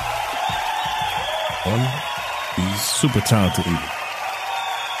 He's super talented.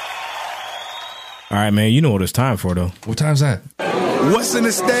 All right, man. You know what it's time for, though. What time's that? What's in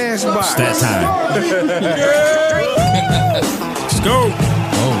the stash box? It's that time. Let's go.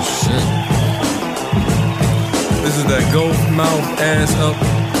 Oh, shit. This is that goat mouth ass up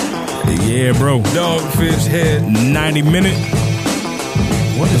Yeah, bro. dogfish head. 90 minute.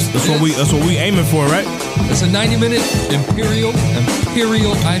 What is That's what we aiming for, right? It's a 90-minute Imperial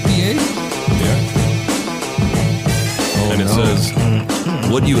IPA? And it says,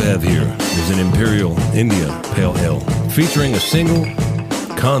 what you have here is an Imperial India Pale Ale featuring a single,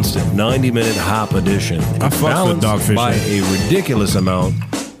 constant 90-minute hop addition. I fucks with balanced Dogfish by Head. a ridiculous amount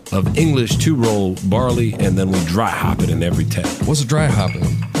of English two-roll barley, and then we dry hop it in every tank. What's a dry hopping?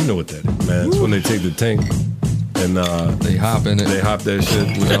 You know what that is, man. It's when they take the tank and They hop in it. they hop that shit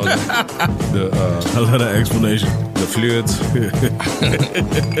with all the I love that explanation. the fluids.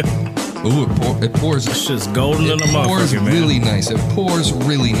 Ooh, it pours. This shit's golden in the It pours motherfucker, man. really nice. It pours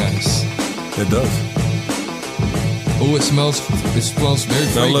really nice. It does. Oh, it smells very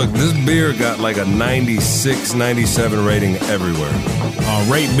Now fragrant. look, this beer got like a 96, 97 rating everywhere. On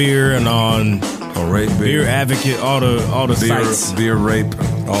Rate Beer and on All right, Beer Advocate, all the sites. beer rape,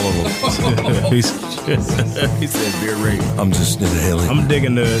 all of them. he said beer rape. I'm just inhaling. I'm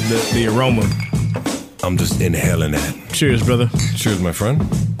digging the aroma. I'm just inhaling that. Cheers, brother. Cheers, my friend,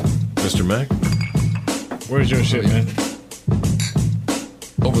 Mr. Mac. Where's your shit, man?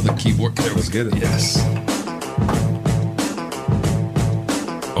 Over the keyboard. There, Let's get it. Yes.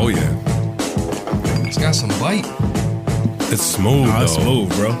 Oh yeah, It's got some bite. it's smooth. Oh, it's though. smooth,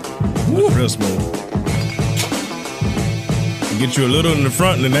 bro. It's real smooth. Get you a little in the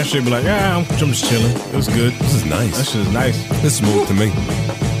front, and then that shit be like, I'm just chilling. It was good. This is nice. That shit is nice. It's smooth to me.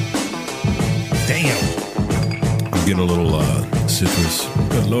 Damn. I'm getting a little citrus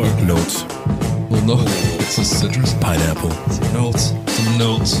Good lord. notes, Well, no, it's a citrus. pineapple, Some notes. Some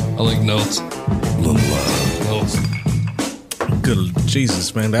notes. I like notes. little Notes. Good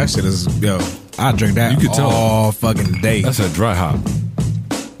Jesus, man. That shit is, I drink that You could tell. all fucking day. That's a dry hop.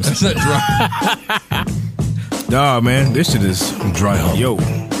 That's that dry. Dog, man. This shit is Dry hop. Yo,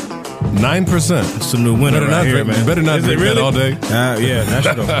 9%. it's a new winner Better right not here, drink- man. you better not Is it drink that really? all day. Yeah, that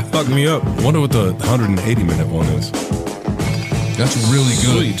shit'll fuck me up. Wonder what the 180-minute one is. That's really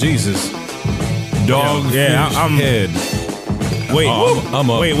good. Sweet Jesus. Dog Yeah, fish I'm- head. Wait, Oh, I'm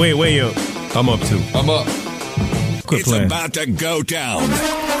up. Wait, yo. I'm up too. I'm up. Quit playing. About to go down.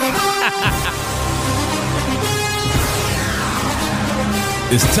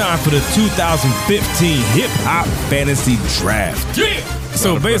 It's time for the 2015 Hip Hop Fantasy Draft. Yeah.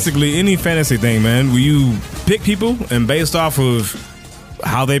 So basically, any fantasy thing, man, where you pick people and based off of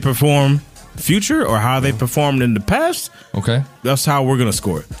how they perform future or how they performed in the past, Okay. that's how we're gonna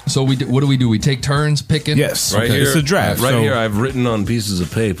score it. So what do we do? We take turns picking? Yes, Right okay. here, It's a draft. Right so- here, I've written on pieces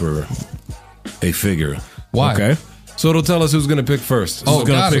of paper a figure. Why? Okay. So it'll tell us who's going to pick first. Oh, So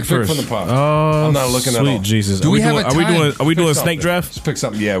got pick it. From the pot. Oh, I'm not looking at sweet all. Jesus. Do are we have doing, a are we time? doing? Are we doing a Pick snake something. draft? Just pick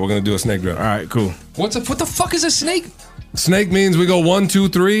something. Yeah, we're going to do a snake draft. All right, cool. What the fuck is a snake? Snake means we go 1, 2,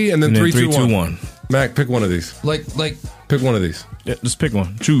 3, and then And then 3, 2, 3, 2, 1. 1. Mac, pick one of these. Like Pick one of these. Yeah, just pick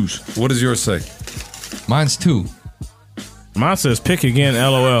one. Choose. What does yours say? mine's 2. Mine says pick again.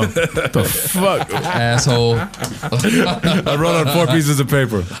 LOL. What the fuck? Asshole. I wrote on 4 pieces of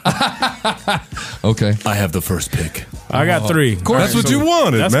paper. Okay. I have the first pick. I got 3. That's what you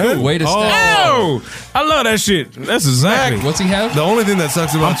wanted, That's man. cool. Way to stack. Oh, I love that shit. That's exactly. What's he have? The only thing that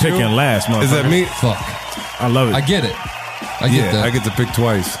sucks about I'm picking last, motherfucker. is that me. Fuck. I love it. I get it. I get that. I get to pick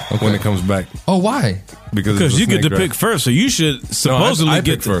twice Okay. when it comes back. Oh, why? Because Because it's a you get snake to pick draft. first, so you should supposedly I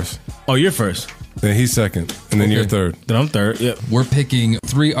get pick first. Oh, you're first. Then he's second, and then you're third. Then I'm third. Yep. We're picking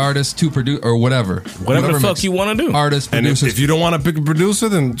 3 artists, 2 produce or whatever. Whatever the fuck mix. you want to do. Artists, And producers. if you don't want to pick a producer,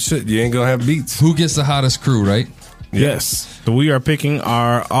 then shit, you ain't gonna have beats. Who gets the hottest crew, right? Yes. So we are picking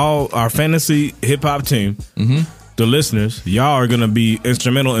our fantasy hip hop team. Mm-hmm. The listeners, y'all are gonna be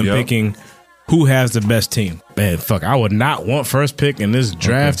instrumental in picking who has the best team. Man, fuck, I would not want first pick in this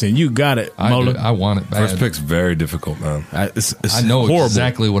draft, and you got it, Mola. I want it bad. First pick's very difficult, man. It's I know horrible.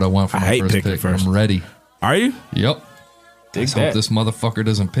 exactly what I want for I my hate first picking pick. first. I'm ready. Are you? Yep. Dig Let's that. hope this motherfucker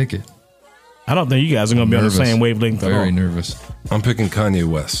doesn't pick it. I don't think you guys are gonna be on the Nervous. same wavelength at all. Very nervous. I'm picking Kanye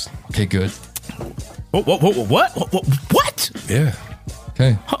West. Okay, good. What? Yeah.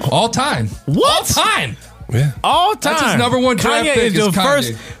 Okay. All time. What? All time. Yeah. All time. That's his number one draft Kanye pick is the is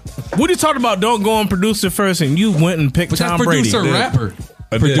Kanye. first. What are you talking about? Don't go on producer first, and you went and picked But Tom that's Brady. producer rapper.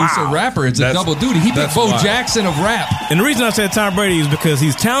 Producer rapper. It's a double duty. He picked that's Bo why. Jackson of rap. And the reason I said Tom Brady is because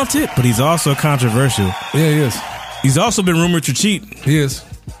he's talented, but he's also controversial. Yeah, he is. He's also been rumored to cheat. He is.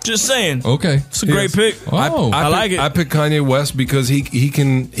 Just saying. Okay. It's a great pick. Oh. I like pick- it. I pick Kanye West because he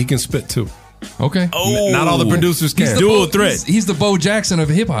can spit too. Okay. Oh, Not all the producers He's can. the Dual Bo- threat. He's the Bo Jackson of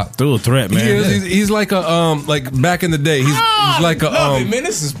hip hop. Dual threat, He man. is. He's like a like back in the day. He's like a Love it, man.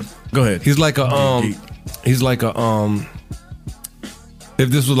 This is. Go ahead. He's like a he's like a if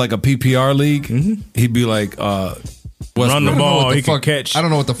this was like a PPR league, he'd be like Run the I don't know ball. what the He can fuck- catch. I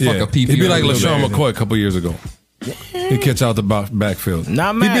don't know what the fuck yeah. a PPR He'd be like is. LaShawn McCoy a couple years ago. He'd catch out the backfield.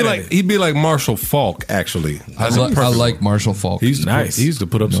 Not mad He'd be at like it. he'd be like Marshall Falk actually. I like Marshall Falk. He used to Nice. he used to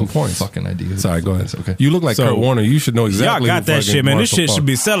put up No some points. fucking idea. Sorry, go ahead. That's okay. You look like So, Kurt Warner. You should know exactly. Y'all got who that fucking shit, man. This Marshall shit Falk. should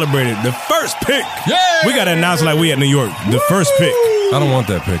be celebrated. The first pick. Yeah! We got to announce it like we at New York. The first pick I don't want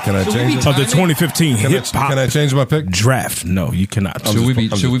that pick. Can I Should we change be it? of the timing? 2015 hip hop Can I change my pick? draft. No, you cannot. Should we be I'm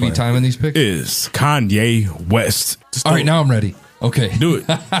just playing. timing these picks? Is Kanye West. All right, now I'm ready. Okay. Do it.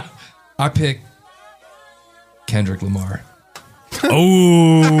 I pick Kendrick Lamar.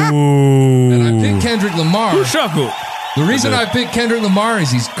 Oh. And I picked Kendrick Lamar. Who chuckled? The reason I picked Kendrick Lamar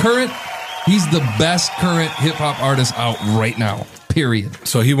is he's current. He's the best current hip hop artist out right now. Period.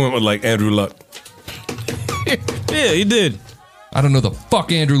 So he went with like Andrew Luck. Yeah, he did. I don't know the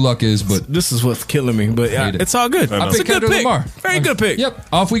fuck Andrew Luck is, but This is what's killing me, but Hate it. it's all good. I It's a picked good Kendrick pick. Lamar. Very good pick. Yep,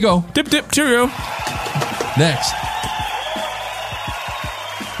 off we go. Dip, dip, cheerio. Next.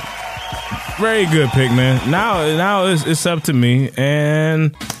 Very good pick, man. Now it's up to me,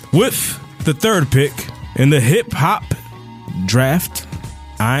 and with the third pick in the hip hop draft,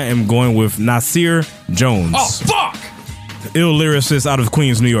 I am going with Nasir Jones. Oh fuck! Ill lyricist out of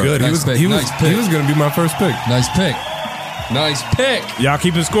Queens, New York. Good. Nice pick, He nice was pick. going to be my first pick. Nice pick. Nice pick. Y'all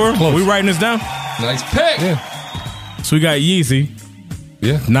keeping score? We writing this down? Nice pick. Yeah. So we got Yeezy,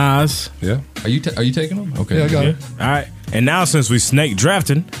 Yeah. Nas. Yeah. Are you taking them? Okay. Yeah, I got Yeah. it. All right. And now since we snake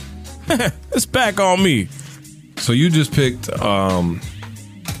drafting, it's back on me. So you just picked Le'Veon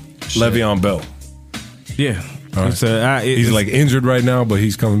Bell. Yeah. All right. So, He's like injured right now, but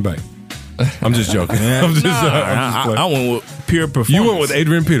he's coming back. I'm just joking. I'm just playing. I went with pure performance. You went with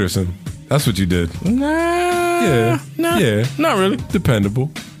Adrian Peterson. That's what you did. Nah. Yeah. Nah. Yeah. Not really.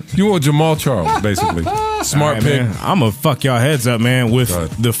 Dependable. You went with Jamal Charles, basically. Smart All right, pick. man. I'm going to fuck y'all heads up, man, with Go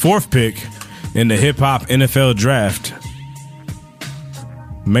ahead. the fourth pick in the hip hop NFL draft.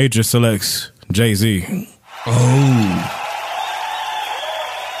 Major selects Jay-Z. Oh.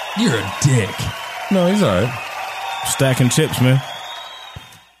 You're a dick. No, he's all right. Stacking chips, man.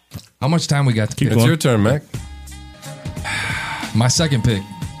 How much time we got to keep It's going? your turn, Mac. My second pick.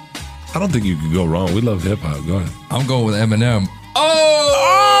 I don't think you could go wrong. We love hip hop. Go ahead. I'm going with Eminem.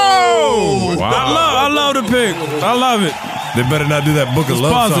 Oh! Wow. I love the pick. I love it. They better not do that Book of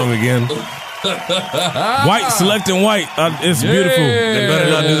Love pause it. song again. White selecting white. It's beautiful. They better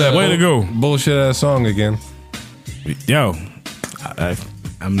not do that Way to go. bullshit ass song again. Yo,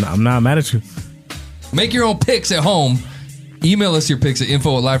 I'm not mad at you. Make your own picks at home. Email us your picks at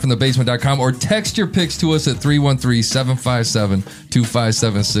info@livefromthebasement.com or text your picks to us at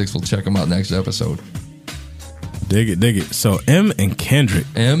 313-757-2576. We'll check them out next episode. Dig it. So M and Kendrick.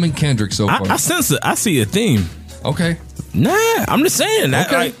 M and Kendrick so far. I sense it. I see a theme. Okay. Nah, I'm just saying.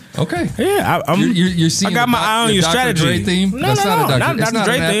 Okay. Okay. Yeah, I'm. You're seeing I got my eye on the your Dr. strategy. Dre theme? No, That's no, not no, a Dr. not It's Dr. not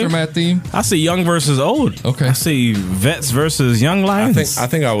Dre an theme. Aftermath theme. I see young versus old. Okay. I see vets versus young lions. I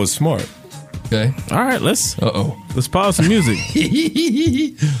think I was smart. Okay. All right, let's pause some music.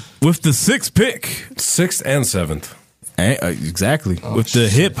 With the sixth pick, 6th and 7th. Exactly. With the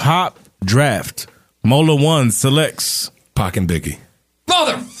hip hop draft, Mola One selects Pac and Biggie.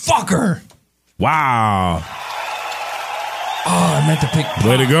 Motherfucker. Wow. I meant to pick.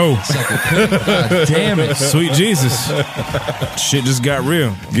 Way to go. Second pick. God damn it. Sweet Jesus. Shit just got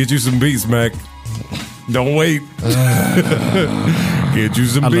real. Get you some beats, Mac. Don't wait. Get you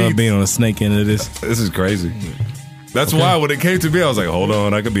some beats. I love being on the snake end of this. This is crazy. That's why when it came to me, I was like, hold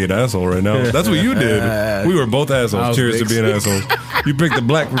on, I could be an asshole right now. That's what you did. We were both assholes. Cheers to being assholes. You picked the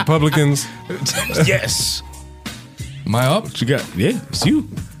black Republicans. Yes. Am I up? What you got? Yeah, it's you.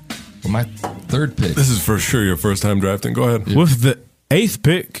 My third pick. This is for sure your first time drafting. Go ahead. With the 8th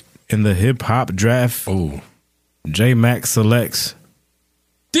pick in the hip hop draft, J Mac selects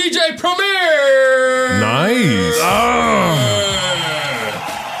DJ Premier. Nice.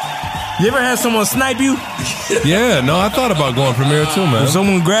 You ever had someone snipe you? Yeah, no, I thought about going Premier too, man. If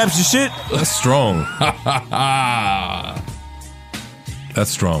someone grabs your shit? That's strong.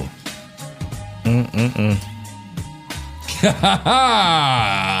 That's strong.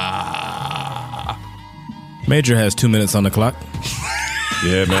 Major has 2 minutes on the clock.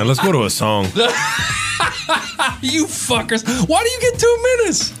 Yeah, man, let's go to a song. You fuckers. Why do you get 2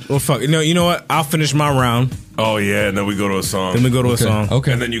 minutes? Well, fuck. You know what? I'll finish my round. Oh, yeah, and then we go to a song. Then we go to a song.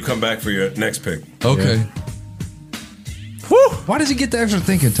 Okay. And then you come back for your next pick. Okay. Yeah. Whew. Why does he get the extra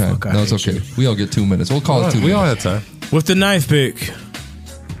thinking time? Fuck, No, it's okay. We all get 2 minutes. We'll call it 2 minutes. We all had time. With the 9th pick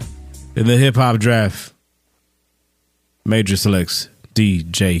in the hip hop draft, Major selects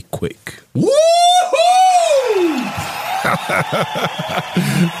DJ Quick. Woo-hoo!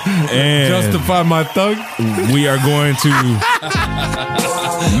 And Justify my thug. we are going to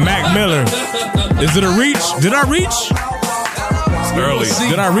Mac Miller. Is it a reach? Did I reach? It's early.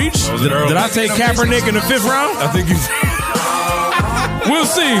 Did I reach? Did I take Kaepernick in the 5th round? I think you. We'll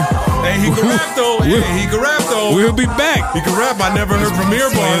see. Hey, he can rap though. He can rap though. We'll be back. He can rap. I never heard Premier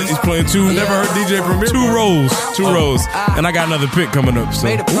bars. He's playing two. I never heard DJ Premier. Two roles. And I got another pick coming up. So.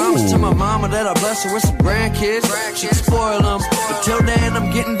 Made a promise to my mama that I bless her with some grandkids. She can spoil them. But till then,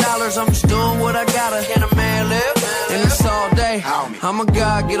 I'm getting dollars. I'm just doing what I gotta. Can a man live? And it's all day. I'm a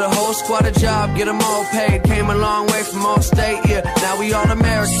god. Get a whole squad a job. Get them all paid. Came a long way from all state. Yeah, now we all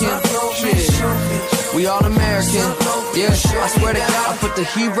American. Shit. We all American. Yeah, I swear to God, I put the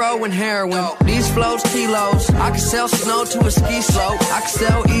hero in heroin. These flows, kilos. I can sell snow to a ski slope. I can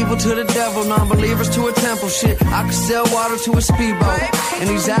sell evil to the devil, non-believers to a temple. Shit, I can sell water to a speedboat. And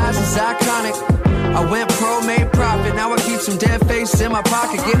these eyes is iconic. I went pro, made profit. Now I keep some dead faces in my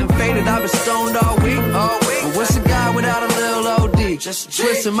pocket, getting faded. I've been stoned all week. But what's a guy without a little OD? Just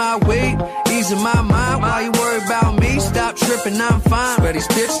twisting my weed, easing my mind. Why you worry about me? Stop tripping, I'm fine. But these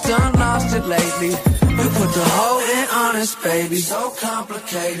bitches done lost it lately. You put the whole in honest, baby. So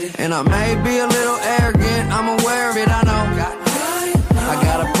complicated. And I may be a little arrogant. I'm aware of it, I know. I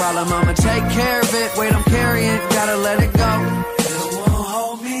got a problem, I'ma take care of it. Weight I'm carrying, gotta let it go. It won't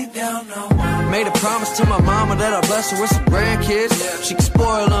hold me down, no. Made a promise to my mama that I bless her with some grandkids. She can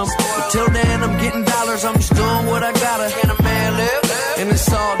spoil them. But till then, I'm getting dollars. I'm just doing what I gotta. Can a man live? And it's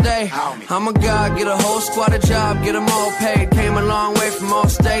all day. I'm a god. Get a whole squad a job. Get them all paid. Came a long way from all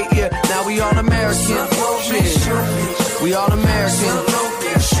state. Yeah, now we all American. Shit. We all American.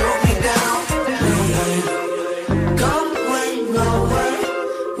 Shoot me down. We ain't going nowhere.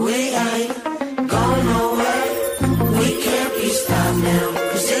 We ain't going nowhere. We can't be stopped now.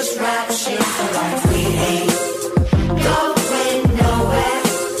 Cause this rap shit for life. We ain't going nowhere.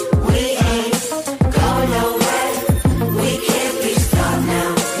 We ain't going nowhere. We can't be stopped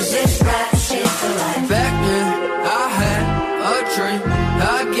now. Cause this rap shit for life. Back then, I had a dream.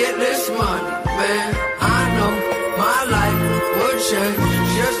 I'd get this money, man. I know my life would change.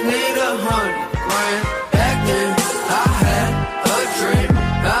 Just need 100 grand. Back then, I had a dream.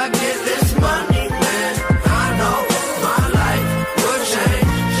 I'd get this money, man. I know my life would change.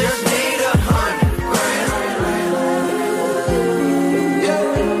 Just need 100 grand. Yeah.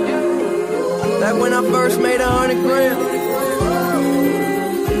 Back when I first made 100 grand.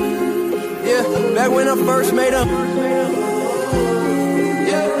 Yeah. Back when I first made a.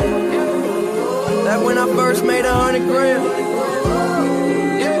 Yeah. Back when I first made 100 grand.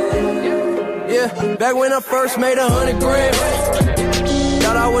 Yeah, back when I first made 100 grand.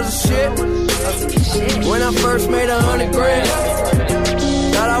 Thought I was a shit. When I first made 100 grand.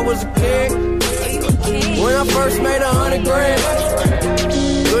 Thought I was a king. When I first made 100 grand.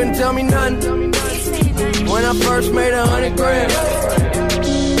 Couldn't tell me nothing. When I first made 100 grand.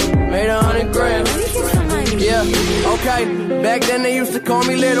 Made 100 grand. Yeah, okay. Back then they used to call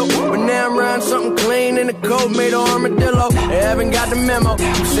me little, but now I'm riding something clean in the coat made of armadillo. They haven't got the memo.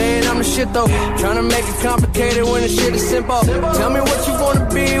 I'm saying I'm the shit though. Trying to make it complicated when the shit is simple. Tell me what you wanna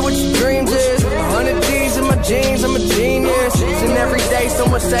be, what your dreams is. 100 G's in my jeans, I'm a genius. And every day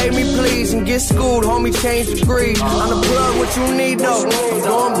someone save me, please. And get schooled, homie, change degrees. I'm the plug, what you need, though. I'm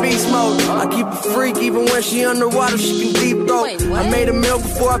going beast mode. I keep a freak, even when she underwater, she can deep throat. I made a meal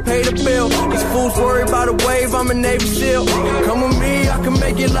before I paid the bill. These fools worry about a wave, I'm a Navy SEAL. Come with me, I can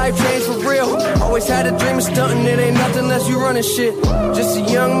make your life change for real. Always had a dream of stunting, it ain't nothing unless you running shit. Just a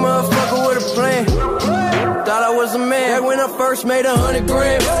young motherfucker with a plan. Thought I was a man back when I first made 100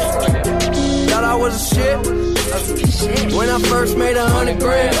 grand. Thought I was a shit when I first made 100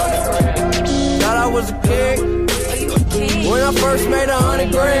 grand. Thought I was a king when I first made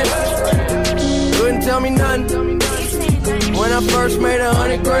 100 grand. Couldn't tell me nothing when I first made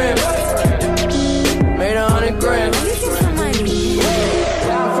 100 grand. Made 100 grand.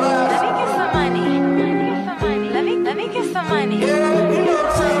 Let me get some money.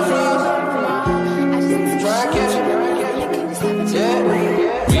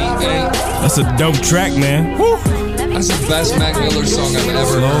 That's a dope track, man. Woo. That's the best Mac Miller song I've ever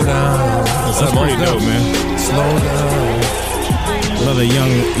Slow heard. down. That's pretty dope, man. Slow down. Another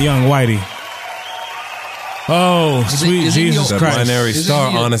young whitey. Oh, sweet is it Jesus That Christ. binary Isn't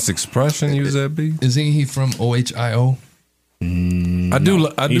star, he a- honest expression, use that beat. Isn't he from OHIO? I do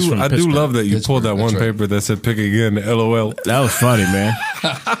He's from Pittsburgh. love that you pulled that Pittsburgh, one that's right. paper that said pick again, LOL. That was funny, man.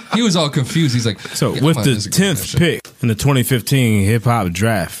 He was all confused. He's like, So yeah, with I'm the not disagreeing with 10th that shit. pick in the 2015 hip hop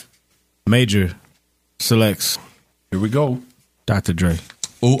draft, Major selects Here we go. Dr. Dre.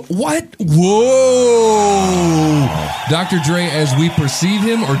 Oh, what? Whoa! Dr. Dre as we perceive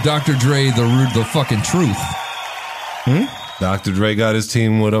him, or Dr. Dre the fucking truth? Dr. Dre got his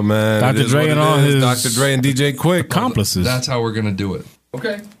team with him, man. Dr. It is Dre what and it all is. his Dr. Dre and DJ Quick. Accomplices. That's how we're gonna do it.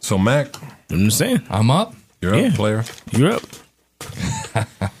 Okay, So, Mac, I'm just saying. I'm up. you're Yeah. up, player. You're up.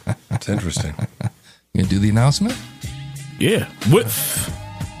 It's interesting. You gonna do the announcement? Yeah. With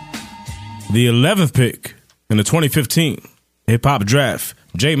the 11th pick in the 2015 hip hop draft,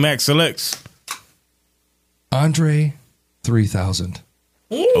 J Max selects. Andre 3000.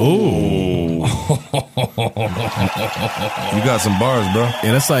 Oh. You got some bars, bro.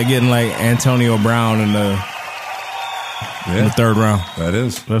 Yeah, that's like getting like Antonio Brown in the third round. That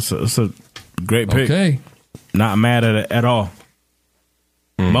is. That's a great pick. Okay. Not mad at it at all.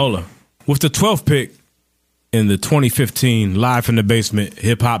 Mola. With the 12th pick in the 2015 Live in the Basement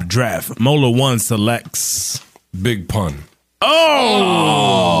hip hop draft, Mola 1 selects. Big Pun.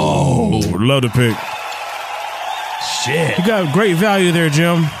 Oh! Love the pick. Shit. You got great value there,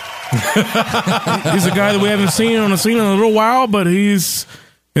 Jim. He's a guy that we haven't seen on the scene in a little while, but he's,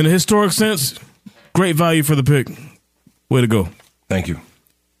 in a historic sense, great value for the pick. Way to go. Thank you.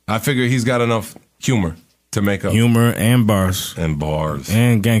 I figure he's got enough humor to make up. Humor and bars. And bars.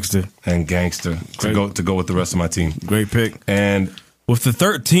 And gangster. And gangster to go with the rest of my team. Great pick. And with the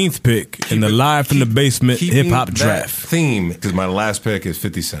 13th pick in the Live from the Basement hip hop draft theme, because my last pick is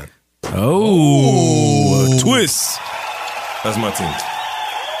 50 Cent. Oh, a twist. That's my team.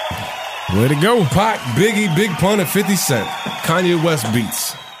 Way to go. Pac, Biggie, Big Pun, and 50 Cent. Kanye West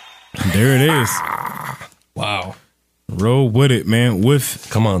beats. There it is. Wow. Roll with it, man. With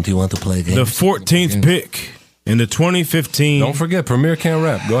Come on, do you want to play games? the 14th pick in the 2015 Don't forget, Premier can't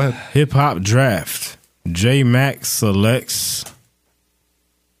rap. Go ahead. hip hop draft, J Max selects.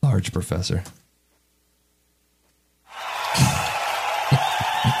 Large Professor.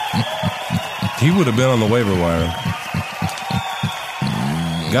 He would have been on the waiver wire.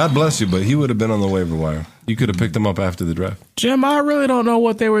 God bless you, but he would have been on the waiver wire. You could have picked him up after the draft. Jim, I really don't know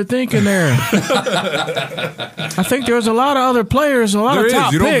what they were thinking there. I think there was a lot of other players, a lot There of is.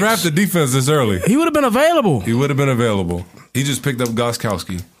 top You picks. don't draft the defense this early. He would have been available. He would have been available. He just picked up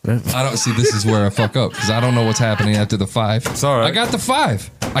Goskowski. I don't see. This is where I fuck up because I don't know what's happening after the 5. It's all right. I got the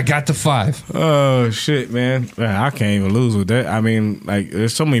 5. Oh shit, man! I can't even lose with that. I mean, like,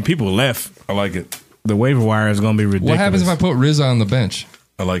 there's so many people left. I like it. The waiver wire is going to be ridiculous. What happens if I put RZA on the bench?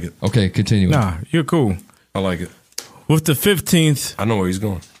 I like it. Okay, continue. Nah, you're cool. I like it. With the 15th I know where he's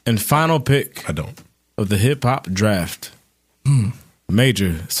going. and final pick I don't. of the hip hop draft,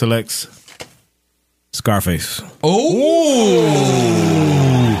 Major selects Scarface. Oh,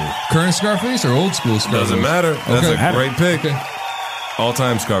 current Scarface or old school Scarface? Doesn't matter. That's Okay. a great pick. Okay.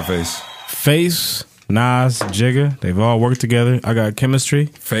 All-time Scarface. Face, Nas, Jigga, they've all worked together. I got chemistry.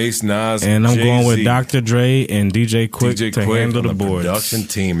 Face, Nas, And I'm going with Jay-Z. Dr. Dre and DJ Quick DJ to Quick handle on the boards. production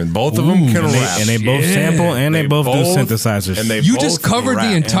team, and both of them can And rap. they both sample and they both do synthesizers. And they You both just covered rap.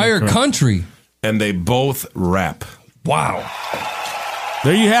 the entire country. And they both rap. Wow.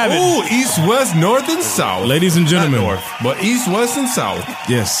 There you have it. Ooh, East, West, North, and South. Ladies and gentlemen. Not North, but East, West, and South.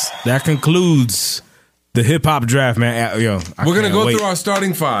 Yes, that concludes the hip hop draft, man. Yo, We're going to go through our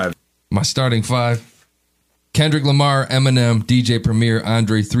starting 5. My starting 5. Kendrick Lamar, Eminem, DJ Premier,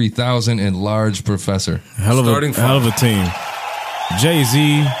 Andre 3000, and Large Professor. Hell of a team.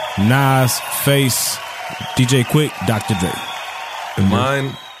 Jay-Z, Nas, Face, DJ Quick, Dr. Dre. And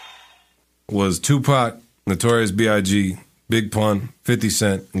mine was Tupac, Notorious B.I.G., Big Pun, 50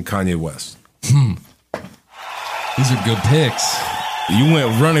 Cent, and Kanye West. These are good picks. You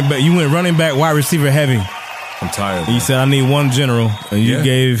went running back. Wide receiver heavy. I'm tired. You said I need one general, and you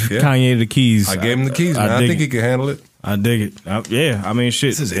gave Kanye the keys. I gave him the keys, man. I think he can handle it. I dig it. I mean,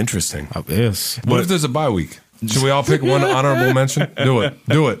 shit. This is interesting. Yes. What if there's a bye week? Should we all pick one honorable mention? Do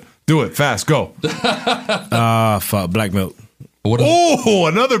it. Fast. Go. Fuck. Black Milk. Oh,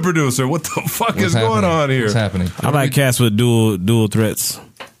 another producer. What the fuck is going on here? What's happening? I like cats with dual threats.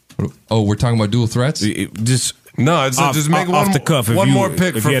 Oh, we're talking about dual threats? Just make off the cuff. One more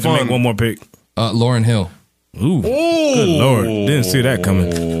pick if for you had fun. to make one more pick. Lauryn Hill. Ooh. Good Lord. Didn't see that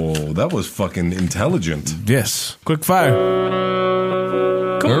coming. Oh, that was fucking intelligent. Yes. Quick fire.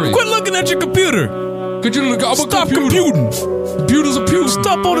 Quit looking at your computer. Could you look? Stop computing. Computers are pew.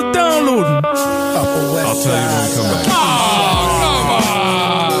 Stop all the downloading. I'll tell you when we come back.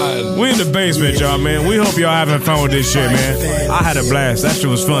 We in the basement, y'all, man. We hope y'all having fun with this shit, man. I had a blast. That shit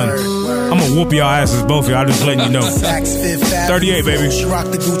was fun. I'm gonna whoop y'all asses, both of y'all. I'm just letting you know. 38, baby. She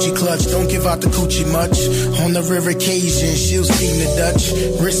rock the Gucci clutch. Don't give out the coochie much. On the rare occasion, she'll steam the Dutch.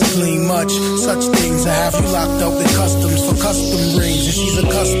 Wrist clean much. Such things I have you locked up in customs for custom rings. And she's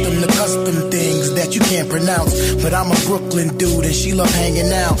accustomed to custom things that you can't pronounce. But I'm a Brooklyn dude and she love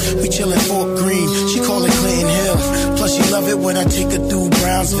hanging out. We chillin' Fort Greene. She call it Clinton Hill. Plus she love it when I take her through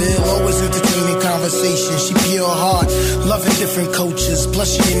Brownsville. Always entertaining conversation. She pure heart. Loving different coaches.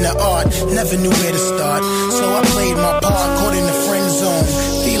 Plus she in the art. Never knew where to start. So I played my part. Caught in the friend zone.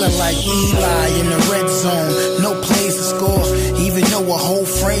 Feeling like Eli in the red zone. No plays to score. Even though a whole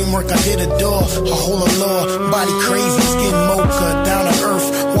framework I did adore. A whole allure. Body crazy. Skin mocha. Down to earth.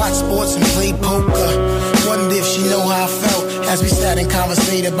 Watch sports and play poker. Wonder if she know how I felt. As we sat and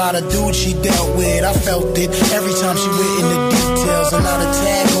conversated about a dude she dealt with. I felt it every time she went in the details. And now the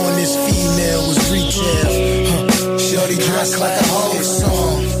tag on this female was retail. Shorty dressed like a whole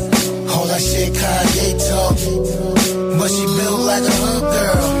song. All that shit Kanye talk. But she built like a hood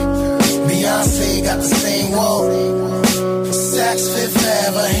girl. Beyonce got the same walk. Saks Fifth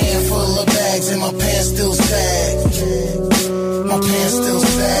Ave, a handful of bags. And my pants still sag. My pants still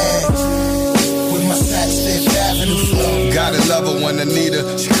sag. With my Saks Fifth Avenue flow. Gotta love her when I need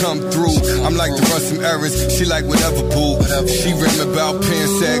her, she come through. I'm like to run some errands, she like whatever, boo. She rim about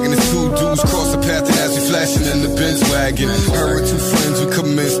pants sagging, the two dudes cross the path and as we flashing in the Benz wagon. Her and two friends, we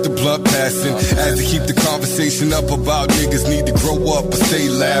commenced the blood passing. As to keep the conversation up about niggas need to grow up or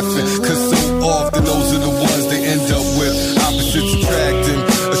stay laughing. Cause so often those are the ones they end up with. Opposites attracting,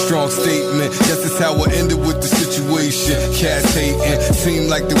 a strong statement. Guess that's how I ended with the situation. Cats hating,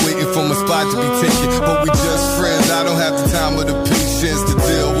 seem like they're waiting for my spot to be taken. But we just friends, I don't have the time or the patience to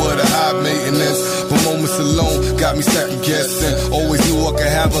deal with a high maintenance. But moments alone got me second guessing. Always knew I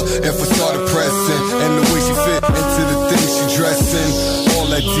could have her if I started pressing. And the way she fit into the things she dressing. All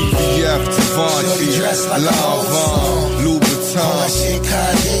that DVF, Givenchy, Lanvin, Louis Vuitton. All that shit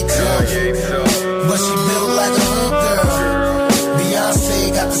Kanye too. But she built like a hood girl.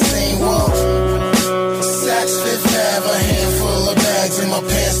 Beyonce got the same walk. Saks Fifth Ave, a handful of bags. And my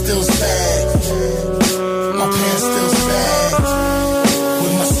pants still sag. My pants still sag.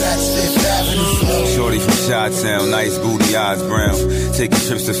 With my Saks Fifth Avenue flow. Shorty from Chi-Town, nice booty, eyes brown. Taking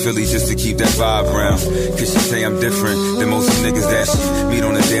trips to Philly just to keep that vibe round. Cause she say I'm different than most niggas that she meet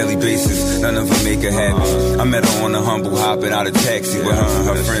on a daily basis. None of them make her happy. I met her on a humble, hopping out of taxi with her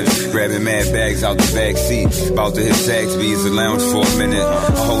and her friends, grabbing mad bags out the back seat. About to hit Saxby's, a lounge for a minute.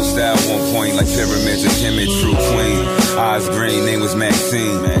 A whole style one point like pyramids, a timid true queen. Eyes green, name was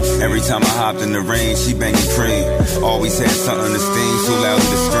Maxine. Every time I hopped in the rain, she banging cream. Always had something to steam, too loud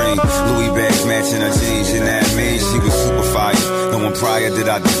to scream. Louis bags matching her jeans, you know what I mean? She was super fire. No one prior did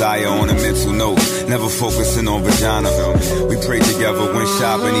I desire on a mental note. Never focusing on vagina. We prayed together, went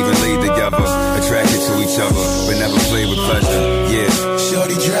shopping, even laid together. Attracted to each other, but never played with pleasure. Yeah.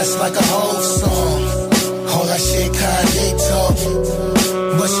 Shorty dressed like a whole song. All that shit Kanye talk.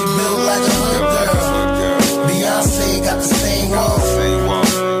 But she built like a hood girl. Beyonce got the same walk.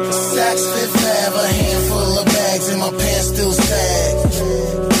 Saks Fifth Ave, a handful of bags. And my pants still sag.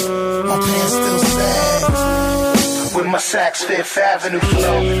 My pants still sag. With my Saks Fifth Avenue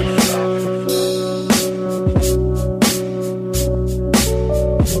flow.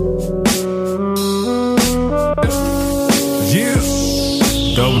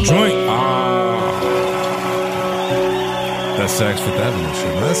 Double joint. That Saks Fifth Avenue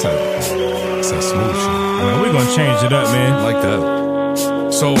shit. That's that smooth shit. Man, we're gonna change it up, man. I like that.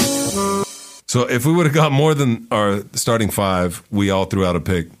 So if we would have got more than our starting five, we all threw out a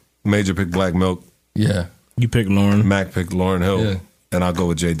pick. Major picked Black Milk. Yeah. You picked Lauryn. Mac picked Lauryn Hill. Yeah. And I'll go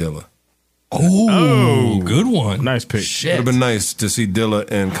with Jay Dilla. Oh, good one. Nice pick. It would have been nice to see Dilla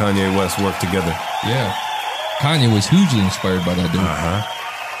and Kanye West work together. Yeah. Kanye was hugely inspired by that dude.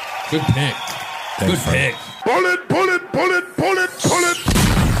 Good pick. Good pick. Pull it.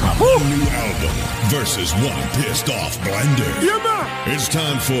 New album versus one pissed off blender. Yeah, man. It's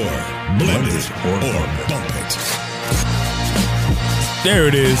time for Blend It or Bump It. There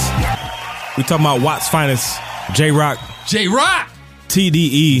it is. We talking about Watt's finest, J-Rock. J-Rock!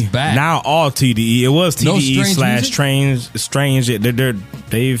 TDE. Back. Now all TDE. It was TDE No Strange.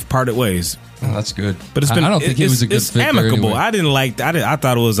 They've parted ways. Oh, that's good. But it's been. I don't think it was a good it's fit there amicable. anyway. I didn't like. I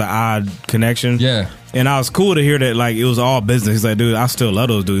thought it was an odd connection. Yeah. And I was cool to hear that. Like it was all business. He's like, dude, I still love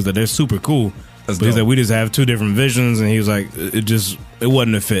those dudes. That they're super cool. That's but he's dope. like, we just have two different visions. And he was like, it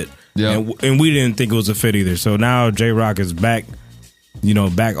wasn't a fit. Yeah. And we didn't think it was a fit either. So now J-Rock is back.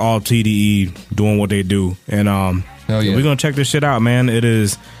 Back all TDE doing what they do. And Hell yeah. we're gonna check this shit out, man. It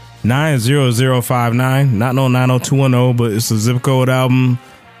is 90059. Not no 90210, but it's a zip code album.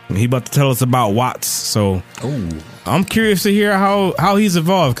 He about to tell us about Watts, so I'm curious to hear how he's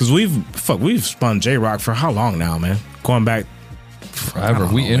evolved because we've spun J-Rock for how long now, man? Going back forever.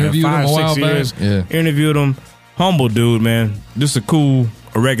 We interviewed him a while back. Yeah. Interviewed him. Humble dude, man. Just a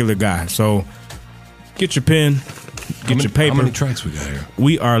regular guy. So get your pen, get your paper. How many tracks we got here?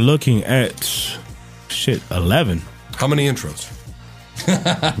 We are looking at 11. How many intros?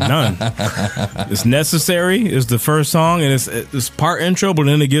 None. It's Necessary is the first song, and it's part intro, but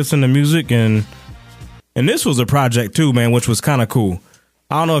then it gets into music, and this was a project too, man, which was kind of cool.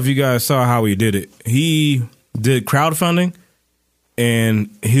 I don't know if you guys saw how he did it. He did crowdfunding, and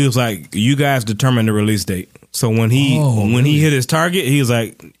he was like, "You guys determine the release date." So when he hit his target, he was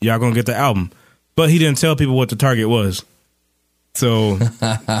like, "Y'all gonna get the album," but he didn't tell people what the target was. So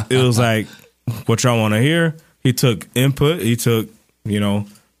it was like, "What y'all want to hear?" He took input. He took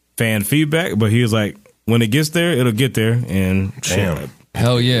fan feedback, but he was like, when it gets there, it'll get there. And damn,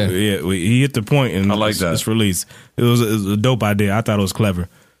 hell yeah, he hit the point, and I like that. It's released. It was a dope idea. I thought it was clever.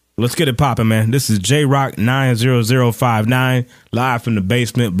 Let's get it popping, man. This is J-Rock 90059 live from the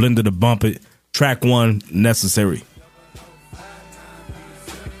basement. Blended to Bump It. Track 1, Necessary.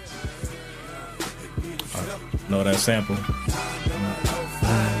 Know that sample.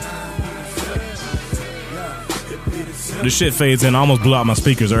 This shit fades in. I almost blew out my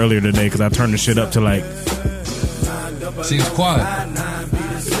speakers earlier today because I turned the shit up to like. Seems quiet.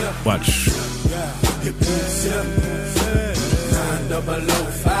 Watch.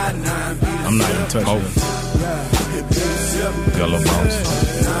 I'm not even touching it. Got a little bounce.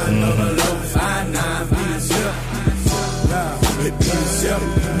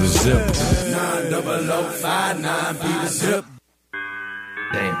 The zip.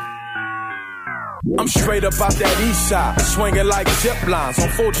 Damn. I'm straight up out that east side, swinging like zip lines on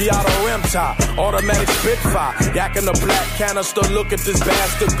Full Giotto M-Top, automatic spitfire, yakking the black canister, look at this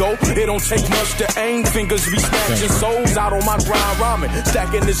bastard go, it don't take much to aim, fingers be snatching souls out on my grind rhyming,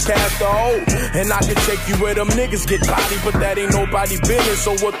 stacking this cash to hold, and I can take you where them niggas get body, but that ain't nobody business,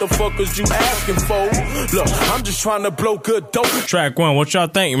 so what the fuck is you asking for? Look, I'm just trying to blow good dope. Track 1, what y'all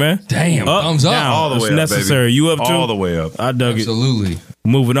think, man? Damn, up, thumbs up. Down. All the way It's up, necessary. baby. You up too? All the way up. I dug Absolutely. it.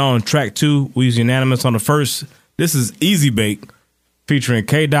 Moving on, track 2, we was unanimous on the first. This is Easy Bake, featuring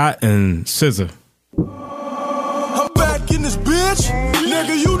K-Dot and SZA. I'm back in this bitch,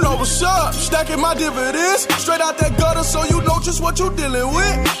 nigga, you know what's up. Stacking my dividends, straight out that gutter, so you know just what you dealing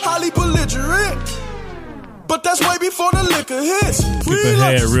with. Highly belligerent, but that's way before the liquor hits. Skip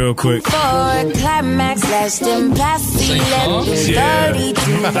ahead real quick. For a climax, less than plastic, left is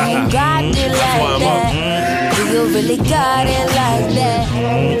 32. You got it like that. You really got it like that.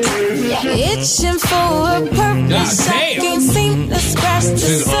 Itching for a purpose, I can't seem to scratch the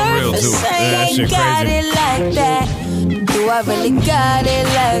surface. I ain't got it like that. Do I really got it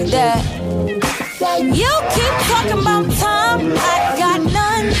like that? You keep talking about time, I got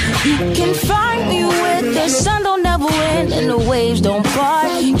none. You can find me with the sun don't never win and the waves don't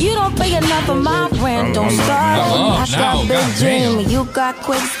part. You don't pay enough of my rent, don't start. I got big dream, you got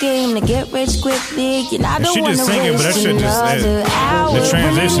quick scheme to get rich quickly. And I don't She want just to singing, but that waste shit another just hour. the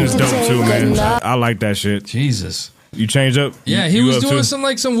transition is dope too, man. Enough. I like that shit. Jesus. You change up? Yeah, he You was up doing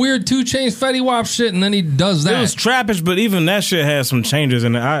too? some weird 2 Chainz Fetty Wap shit, and then he does that. It was trappish, but even that shit had some changes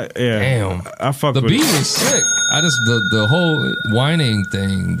in it. Damn. I fuck The with beat it. was sick. I just the whole whining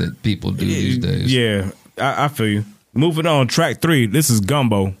thing that people do these days. Yeah, I feel you. Moving on, track 3. This is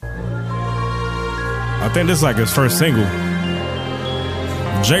Gumbo. I think this is like his first single.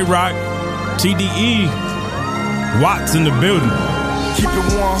 J-Rock, TDE, Watts in the building. Keep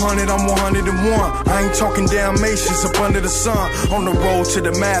it 100, I'm 101. I ain't talking Dalmatians up under the sun. On the road to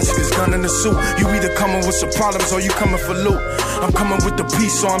Damascus, gun in the suit. You either coming with some problems or you coming for loot. I'm coming with the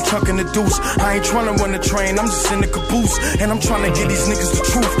peace, so I'm chucking the deuce. I ain't trying to run the train, I'm just in the caboose. And I'm trying to get these niggas the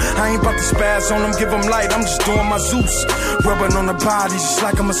truth. I ain't about to spaz on them, give them light, I'm just doing my Zeus. Rubbing on the body just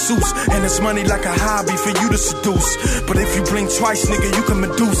like a masseuse. And it's money like a hobby for you to seduce. But if you blink twice, nigga, you can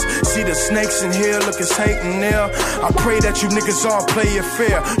meduce. See the snakes in here, look, it's hating there. I pray that you niggas all play it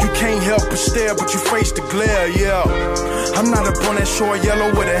fair. You can't help but stare, but you face the glare, yeah. I'm not up on that short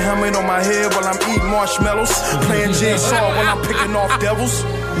yellow with a helmet on my head while I'm eating marshmallows. Playing jigsaw while I'm picking off devils.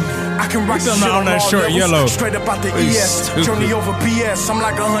 I can rock the shit on that short yellow. Straight up out the ES. Journey over BS. I'm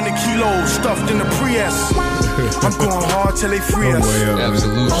like 100 kilos stuffed in the Prius. I'm going hard till they free us.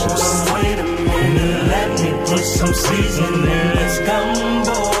 Absolutely. Wait a minute, let me put some seasoning in this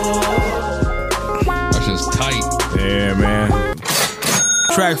gumbo. That's just tight. Yeah, man.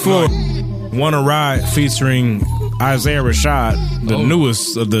 Track 4, Wanna Ride, featuring Isaiah Rashad, the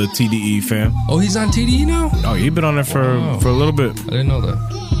newest of the TDE fam. Oh, he's on TDE now? Oh, he's been on there for a little bit. I didn't know that.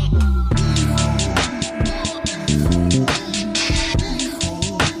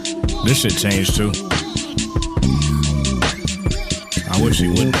 This shit changed too. I wish he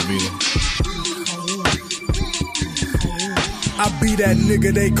wouldn't have either. I be that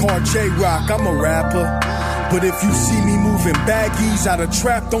nigga they call J-Rock, I'm a rapper. But if you see me moving baggies out of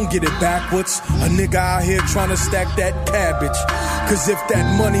trap, don't get it backwards. A nigga out here trying to stack that cabbage. Cause if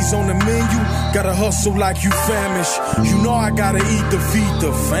that money's on the menu, gotta hustle like you famished. You know I gotta eat to feed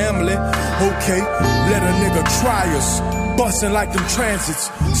the family. Okay, let a nigga try us. Bustin' like them transits,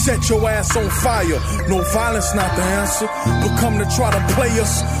 set your ass on fire. No violence, not the answer, but come to try to play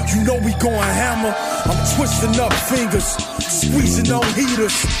us. You know we going hammer. I'm twisting up fingers, squeezing on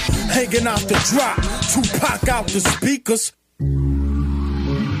heaters, hanging out the drop, Tupac out the speakers.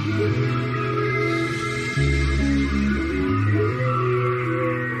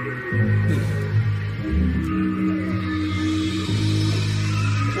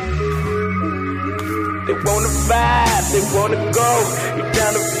 They wanna vibe, they wanna go. You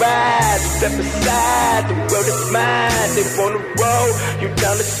down to ride, step aside. The world is mine. They wanna roll. You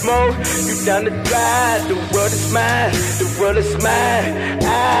down to smoke, you down to drive. The world is mine. The world is mine.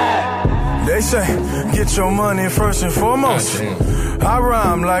 They say, get your money first and foremost. I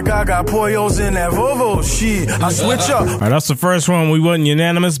rhyme like I got Poyos in that Volvo. Shit, I switch up. All right, that's the first one. We wasn't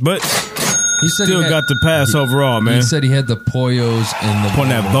unanimous, but he still got the pass overall, man. He said he had the Poyos in the on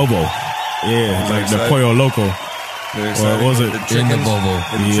that Volvo. Yeah, like the Pollo Loco. What was it? In the Volvo.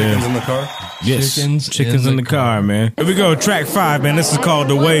 The chickens in the car? Yes. Chickens in the car, man. Here we go. Track 5, man. This is called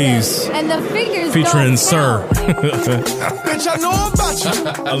The Waves. And the figures featuring Sir. Bitch, I know about you.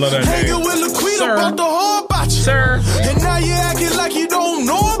 I love that Hanging name. with Laquita about the whole about you. Sir. And now you acting like you don't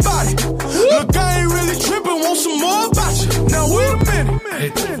know about it. Look, I ain't really tripping, want some more about you. Now wait a minute.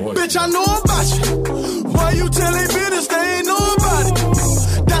 Bitch, I know about you. Why you telling business they ain't know about it?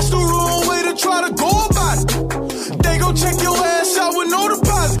 That's the wrong way to try to go about it. They gon' check your ass out with no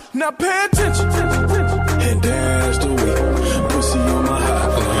deposit. Now pay attention. And there's the way. Pussy on my high.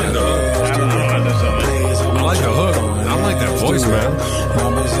 I like the hook. I like that voice, man.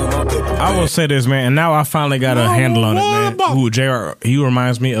 I will say this, man, and now I finally got a handle on it, man. Ooh, JR, he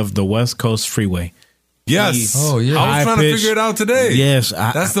reminds me of the West Coast Freeway. Yes. Oh, yeah. I was trying to figure it out today. Yes.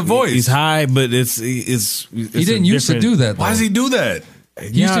 That's the voice. He's high, but it's he didn't used to do that, though. Why does he do that?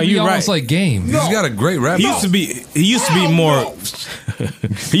 He used to be almost like Game. He's got a great rap. He used to be more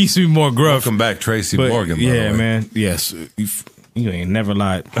he used to be more gruff. Welcome back, Tracy Morgan. By Yeah, the way. man. Yes. You ain't never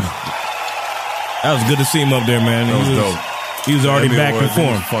lied. That was good to see him up there, man. That was dope. He was already Emmy back in Awards, he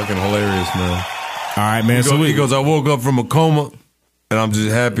form. was fucking hilarious, man. All right, man. He goes, I woke up from a coma, and I'm just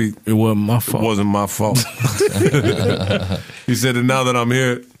happy it wasn't my fault. It wasn't my fault. He said, and now that I'm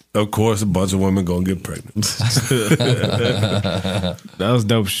here, of course, a bunch of women gonna get pregnant. That was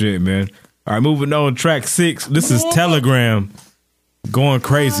dope shit, man. All right, moving on. Track 6. This is Telegram. Going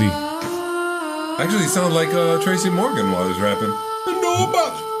Crazy. Actually, he sounds like Tracy Morgan while he's rapping. I know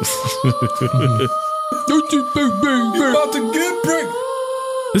about you. You about to get pregnant.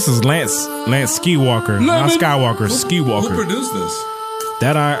 This is Lance Skywalker. Not Skywalker, Skywalker. Who produced this?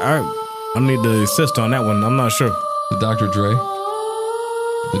 That I need to insist on that one. I'm not sure. The Dr. Dre.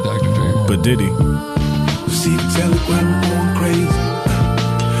 But did he? See the telegram going crazy.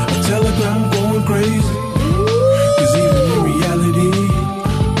 A telegram going crazy. Cause even in reality,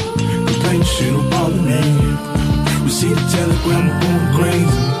 complaints shit don't bother me. We telegram going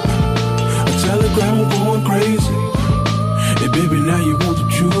crazy. A telegram going crazy. Hey baby, now you want the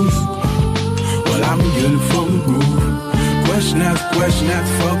truth. Well, I'ma get it from the roof. Question after question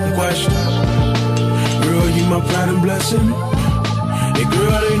after fucking question. Girl, you my pride and blessing. Hey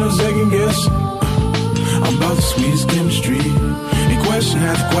girl, ain't no second guessing. I'm about the sweetest chemistry. And question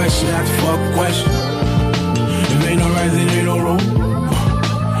after question after fucking question. If ain't no right, then ain't no wrong.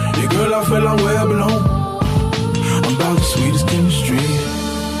 Hey girl, I feel like where I belong. I'm about the sweetest chemistry.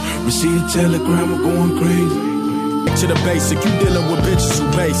 Receive the telegram, I'm going crazy. To the basic, you dealing with bitches who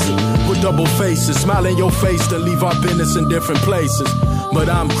basic. With double faces, smile in your face to leave our business in different places. But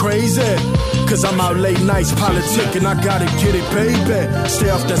I'm crazy, cause I'm out late nights politicking. I gotta get it, baby. Stay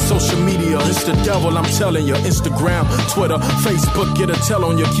off that social media, it's the devil, I'm telling you. Instagram, Twitter, Facebook, get a tell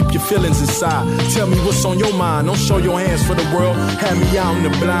on you. Keep your feelings inside. Tell me what's on your mind, don't show your hands for the world. Have me out in the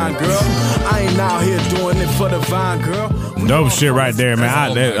blind, girl. I ain't out here doing it for the vine, girl. Dope shit right there, man.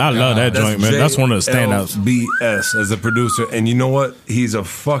 I love that joint, man. That's one of the standouts. BS as a producer, and you know what? He's a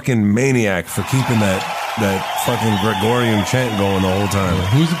fucking maniac for keeping that fucking Gregorian chant going the whole time.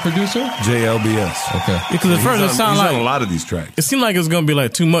 Who's the producer? JLBS. Okay. Because at first it sounded like on a lot of these tracks. It seemed like it was gonna be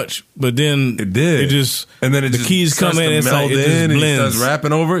like too much, but then it did. It just and then the keys come in, it's like it just and he blends. starts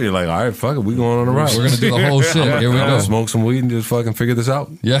rapping over it. You're like, all right, fuck it, we going on a ride. We're gonna do the whole shit. Here we go. Smoke some weed and just fucking figure this out.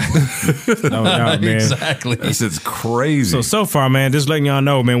 Yeah. No doubt, man. Exactly. This is crazy. So far, man, just letting y'all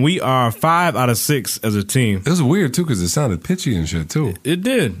know, man, we are 5 out of 6 as a team. It was weird too because it sounded pitchy and shit too. It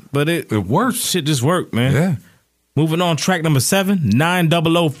did, but it worked. Shit just worked, man. Yeah. Moving on, track number 7,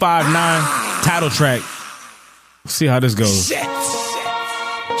 90059, title track. We'll see how this goes. Shit,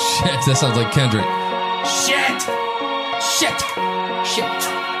 that sounds like Kendrick. Shit.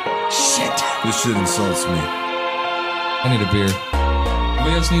 This shit insults me. I need a beer.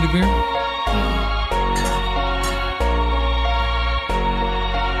 Anybody else need a beer?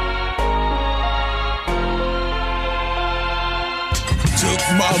 Took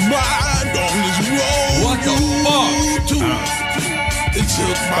my mind on this road. What the fuck? It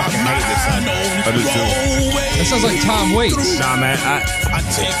took my mind on this road. That sounds like Tom Waits. Nah, man. I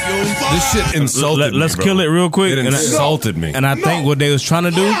take your This shit insulted me. Let's bro. kill it real quick. It insulted me. And I think what they was trying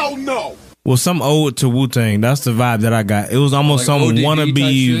to do Hell no. was some ode to Wu-Tang. That's the vibe that I got. It was almost Like some ODB wannabe.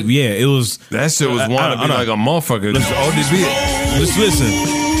 type shit? Yeah, it was. That shit was wannabe like a motherfucker. Let's ODB. Just listen.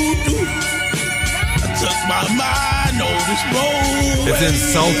 I took my mind on this road. It's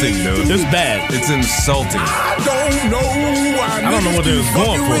insulting, dude. It's bad. It's insulting. I don't know why. I don't know what they was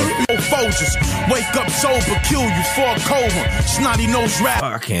going for. Folgers, wake up sober, kill you for a cold one. Snotty nose rap.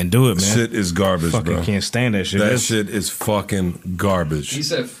 I can't do it, man. Shit is garbage, Fucking bro. can't stand that shit. That That's- shit is fucking garbage. He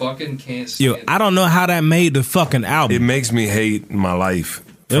said fucking can't stand Yo, I don't know how that made the fucking album. It makes me hate my life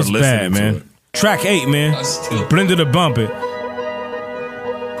for It's listening bad, to man. it. Track 8, man. Blended to Bump It.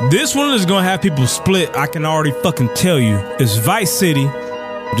 This one is gonna have people split. I can already fucking tell you. It's Vice City,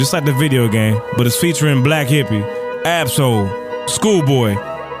 just like the video game, but it's featuring Black Hippie, Absol, Schoolboy,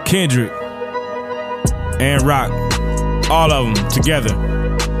 Kendrick, and Rock. All of them together.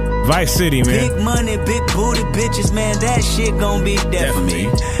 Vice City, man. Big money, big booty bitches, man, that shit gon' be death for me.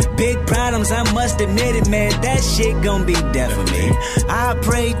 Big problems, I must admit it, man, that shit gon' be death for me. I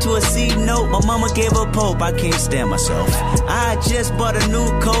prayed to a C note, my mama gave a pope, I can't stand myself. I just bought a new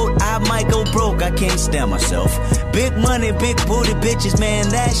coat, I might go broke, I can't stand myself. Big money, big booty bitches, man,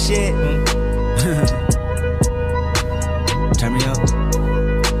 that shit. Turn me up.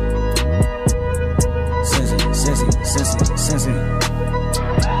 Sensei.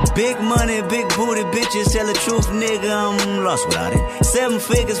 Big money, big booty bitches, tell the truth, nigga, I'm lost without it. 7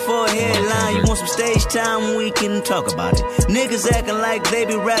 figures for a headline, you want some stage time, we can talk about it. Niggas acting like they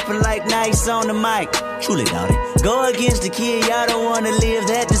be rapping like Nice on the mic, truly doubt it. Go against the kid, y'all don't wanna live,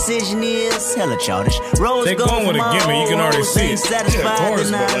 that decision is hella childish. Rose They going with a gimmick, you can already see it. Satisfied, Yeah, of course,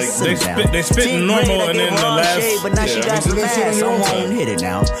 then but I like, sit down. they spitting normal and then the last. Shade, but now she got some ass, I own won't time. hit it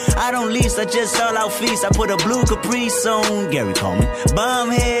now. I don't lease, I just all out feast. I put a blue Caprice on Gary Coleman. Bomb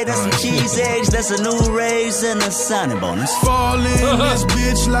head and some cheese eggs, that's a new raise and a signing bonus. Fall in this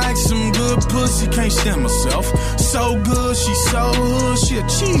bitch like some good pussy, can't stand myself. So good, she so hood, she a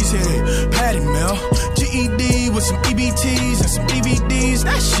cheesehead. Patty Mel, GED with some EBTs and some DVDs,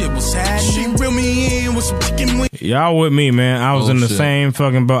 that shit was sad. She reel me in with some chicken wings. Y'all with me, man. I was in the same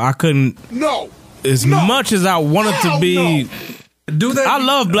fucking boat. I couldn't. No. As much as I wanted to be. Do that. I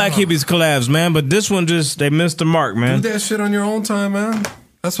love Black Hippies collabs, man, but this one just, they missed the mark, man. Do that shit on your own time, man.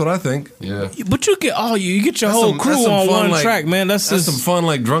 That's what I think. Yeah. But you get you get your That's whole some- crew that's some on fun, one like- track, man. That's That's just some fun,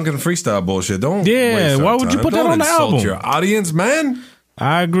 like drunken freestyle bullshit. Don't. Yeah, waste our why would you time. put that Don't on the insult album? your audience, man.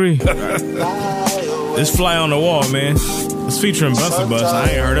 I agree. It's fly on the wall, man. It's featuring Busta Bus. I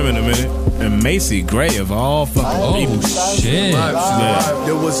ain't heard him in a minute. And Macy Gray of all fucking people. Shit. Yeah.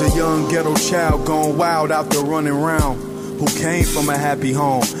 There was a young ghetto child gone wild out there running round, who came from a happy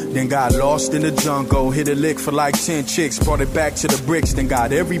home, then got lost in the jungle, hit a lick for like 10 chicks, brought it back to the bricks, then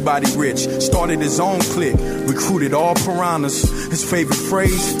got everybody rich, started his own clique, recruited all piranhas. His favorite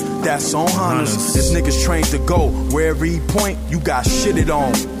phrase, that's on Hunters. His niggas trained to go wherever he point, you got shitted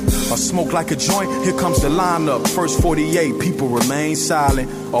on. Or smoke like a joint, here comes the lineup. First 48, people remain silent.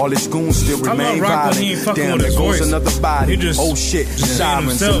 All his goons still remain violent. Damn, there goes another body. Oh shit,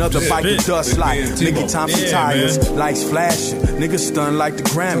 sirens, another bite of dust like Nicky Thompson tires. Lights flashing, niggas stunned like the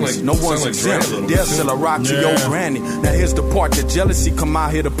Grammys. No one's exempt, they'll sell a rock to your granny. Now here's the part that jealousy come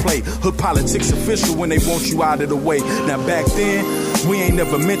out here to play. Hood politics official when they want you out of the way. Now back then, we ain't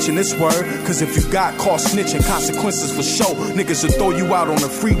never mentioned this word, cause if you got caught snitching, consequences for sure. Niggas will throw you out on the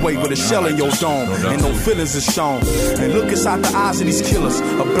freeway with a shell in your dome, and no feelings is shown. And look inside the eyes of these killers,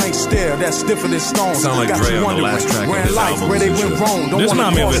 a blank stare that's stiffer than stone. Sound like got Dre you on the last track where in life, where they went wrong. Don't This wanna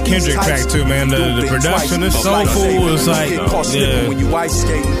might be cross a Kendrick these track heights. too, man. The production is soulful. It's like, Get caught slipping yeah. when you ice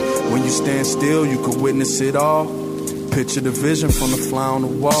skating. When you stand still, you can witness it all. Picture the vision from the fly on the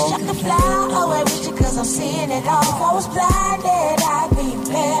wall. I can fly away with you 'cause I'm seeing it all. If I was blinded, I'd be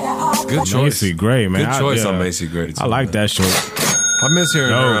better off. Good choice. Macy Gray, man. Good choice yeah. on Macy Gray. Too, I like man. that short. I miss hearing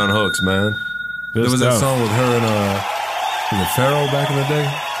her on hooks, man. Good there was stuff. that song with her and Pharaoh back in the day.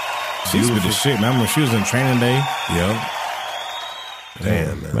 She used to be the shit, man. When she was in Training Day. Yep.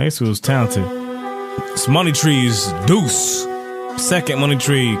 Damn, man. Macy was talented. It's Money Trees Deuce. Second Money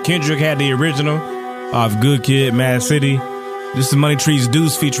Tree. Kendrick had the original of Good Kid, Mad City. This is Money Trees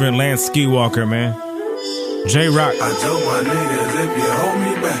Deuce featuring Lance Skywalker, man. J-Rock. I told my niggas if you hold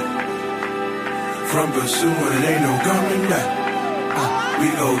me back from pursuing, it ain't no coming back. We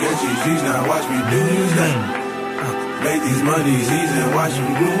go get these G's, now watch me do this that. Make these monies easy and watch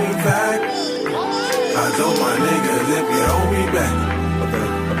them glue back. I told my niggas if you hold me back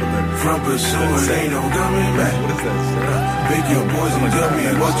from pursuing, ain't no coming back. Pick your poison, tell me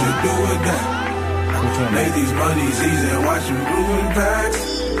what you do with that. Make these monies easy and watch them glue back.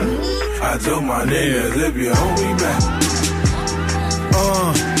 I told my niggas if you hold me back.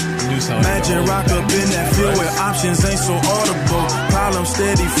 Imagine rock up in that field where options ain't so audible. Problems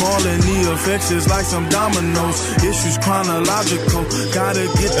steady falling, the effects is like some dominoes. Issues chronological, gotta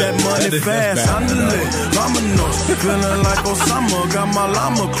get that money fast. Underlay, dominoes, feeling like Osama, got my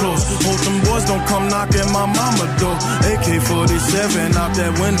llama close. Hope them boys don't come knocking my mama door. AK-47 out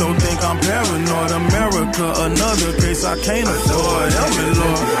that window, think I'm paranoid. America, another case I can't afford. Help me,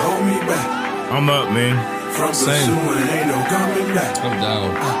 Lord. Hold me back. I'm up, man. From pursuing, ain't no coming back. I'm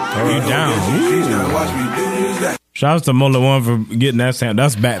down. You down? Watch me do that. Shout out to Mola One for getting that sound.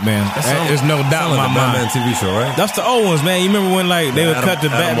 That's Batman. There's no doubt in my like mind. Batman TV show, right? That's the old ones, man. You remember when like they would cut the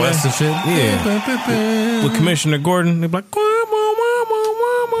Adam Batman West and shit? Yeah. With Commissioner Gordon, they'd be like,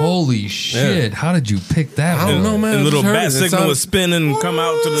 Holy shit! How did you pick that? I don't know, man. and I little just heard bat it. It signal sounded- would spin and come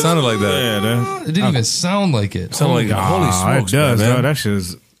out to the. Sounded like that. Yeah, It didn't even sound like it. Sounded like holy smokes, it does, man. bro. That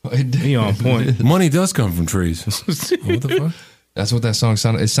shit's he on point. Money does come from trees. What the fuck? That's what that song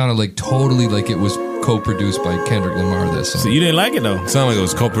sounded. It sounded like totally like it was co-produced by Kendrick Lamar. That song. So you didn't like it though. It sounded like it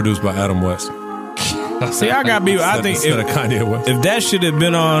was co-produced by Adam West. See, I gotta be. I think Instead of Kanye West. if that shit had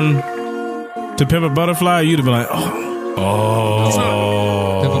been on To Pimp a Butterfly, you'd have been like, oh.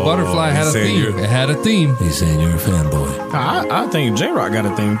 If a butterfly had a saying theme, you're- it had a theme. He's saying you're a fanboy. I think J Rock got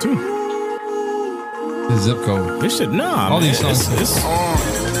a thing too. The zip code. This shit, nah. All man. these songs.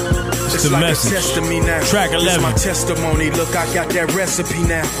 It's the like message. a test of me now. Track 11. It's my testimony. Look, I got that recipe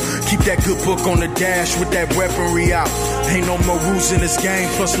now. Keep that good book on the dash with that weaponry out. Ain't no more rules in this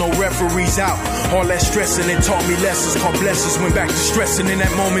game, plus no referees out. All that stressing, it taught me lessons. Called blessings, went back to stressing in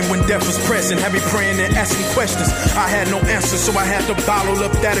that moment when death was present. Had me praying and asking questions. I had no answer, so I had to bottle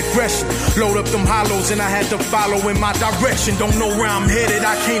up that aggression. Load up them hollows, and I had to follow in my direction. Don't know where I'm headed,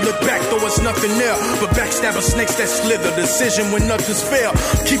 I can't look back, though it's nothing there. But backstabber snakes that slither, decision when nothing's fair.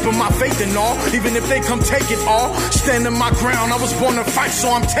 Keeping my faith in all, even if they come take it all. Standing my ground, I was born to fight,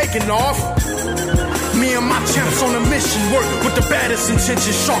 so I'm taking off. Me and my champs on a mission, work with the baddest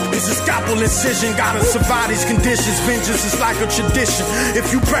intentions. Sharp as a scalpel incision, gotta survive these conditions. Vengeance is like a tradition.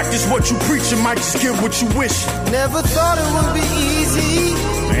 If you practice what you preach, you might just get what you wish. Never thought it would be easy.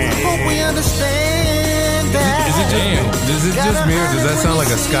 Hope we understand that. Is it just me or does that sound like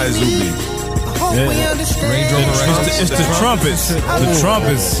a Sky Zoo beat? Hope we understand. It's the trumpets. The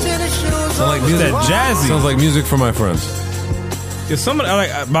trumpets. Sound like It's music. that jazzy. Sounds like music for my friends. It's some of the,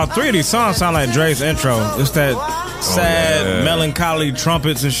 like about 3 of these songs sound like Dre's intro. It's that sad, yeah. melancholy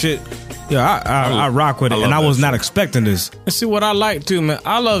trumpets and shit. Yeah, I rock with it, and I was not expecting this. And see what I like too, man.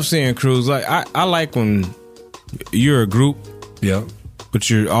 I love seeing crews. Like I like when you're a group, but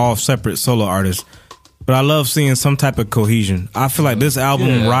you're all separate solo artists. But I love seeing some type of cohesion. I feel like this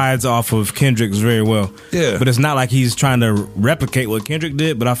album rides off of Kendrick's very well. Yeah, but it's not like he's trying to replicate what Kendrick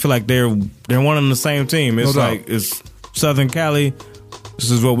did. But I feel like they're one and the same team. It's like it's Southern Cali. This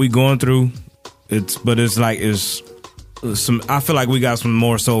is what we going through. It's some. I feel like we got some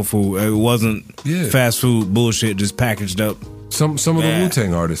more soul food. It wasn't fast food bullshit just packaged up. Some of the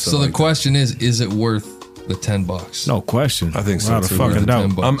Wu-Tang artists. So the question is it worth the $10? No question. I think so. Without a fucking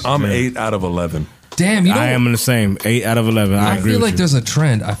doubt. I'm 8 out of 11. Damn, you know, I am in the same 8 out of 11. I agree. feel with like you. there's a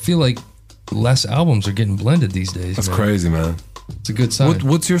trend. I feel like less albums are getting blended these days. That's crazy, man. It's a good sign.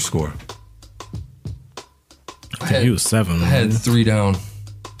 What's your score? I think you was 7. I had 3 down.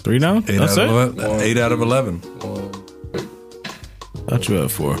 3 down? That's it? 8 out of 11. Thought you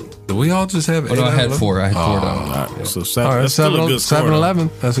had 4. Did we all just have 8? No, I had 4. I had 4 down. All right, so 7. All right, that's still a good score, 7-11.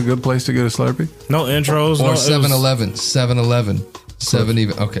 That's a good place to get a Slurpee. No intros. Or no, 7-11. 7-11. 7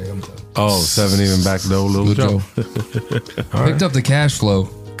 even. Okay, I'm done. Oh, 7 even back though, Lil Joe. Picked up the Cash Flow.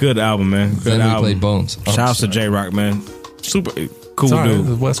 Good album, man. Good then album. we played Bones. Shouts to J Rock, man. Super cool dude.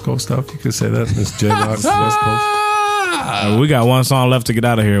 The West Coast stuff. You could say that. It's J Rock's West Coast. We got one song left to get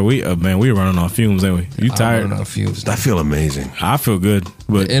out of here. We we're running on fumes, ain't we? You tired? Running on fumes. I feel amazing. I feel good.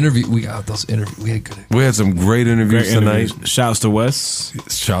 But The interview. We got those interviews. We had good. We had some great interviews tonight. Shouts to Wes.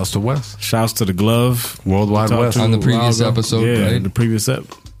 Shouts to Wes. Shouts to the Glove. Worldwide West. On the previous episode, Yeah, right? the previous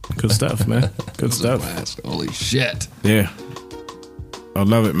episode. Good stuff, man. Good stuff. Holy shit. Yeah. I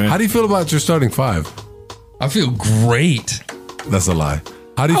love it, man. How do you feel about your starting 5? I feel great. That's a lie.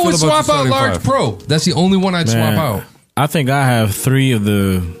 How do you I feel would about your swap out starting Large 5? Pro. That's the only one I'd Man, swap out. I think I have 3 of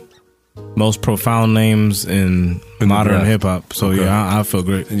the most profound names in modern draft. hip hop. So Okay. yeah, I feel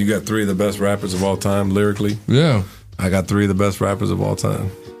great. And you got 3 of the best rappers of all time lyrically. Yeah. I got 3 of the best rappers of all time.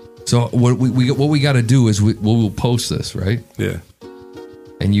 So what we got to do is we'll post this, right? Yeah.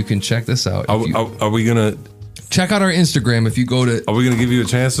 And you can check this out. Are we gonna check out our Instagram if you go to? Are we gonna give you a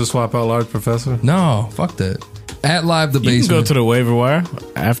chance to swap out Large Professor? No, fuck that. At Live the You can Basement. go to the waiver wire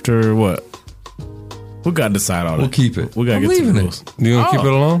after what? We got to decide all that. We'll keep it. We got to I'm get to leaving the it. rules. You gonna keep it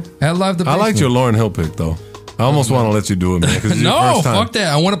alone? At Live the I Basement. liked your Lauryn Hill pick though. I almost want to let you do it, man. 'cause it's your No, first time. fuck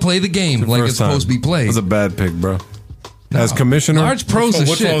that. I want to play the game like it's supposed to be played. That's a bad pick, bro. As commissioner, Large Pro's the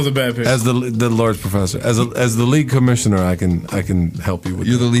Which shit. one was a bad pick? as the Large Professor, as the league commissioner, I can help you with.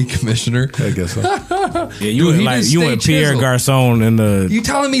 You're the league commissioner. I guess so. Yeah, you Dude, went he like didn't you stay went Pierre chiseled. Garcon in the. You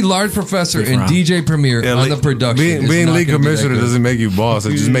telling me Large Professor and Different. DJ Premier Yeah, on the like, production? being not league gonna be that commissioner good. doesn't make you boss.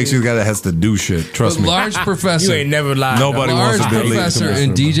 It just makes you the guy that has to do shit. Trust But me. Large Professor. You ain't never lied. Nobody Large wants to be a league Professor commissioner.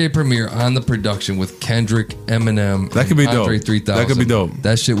 and bro. DJ Premier on the production with Kendrick, Eminem. That could be and Andre dope. 3000. That could be dope.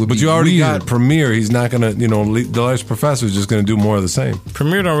 That shit would be. But you already weird. got Premier. He's not gonna, the Large Professor is just gonna do more of the same.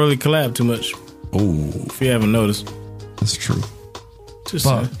 Premier don't really collab too much. Ooh, If you haven't noticed, That's true. just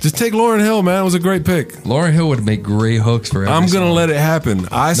But saying. just take Lauryn Hill, man. It was a great pick. Lauryn Hill would make great hooks for every I'm gonna song. let it happen.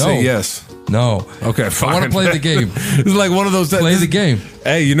 I say No. yes. No. Okay, fine. I want to play the game. It's like one of those. Play the game.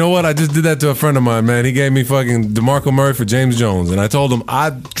 Hey, you know what? I just did that to a friend of mine, man. He gave me fucking DeMarco Murray for James Jones, and I told him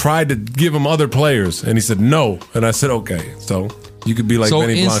I tried to give him other players, and he said no, and I said okay. So you could be like So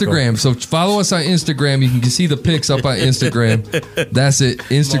Benny Blanco. Instagram. So follow us on Instagram. You can see the pics up on Instagram. That's it.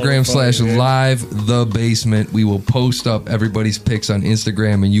 Instagram /live the basement. We will post up everybody's pics on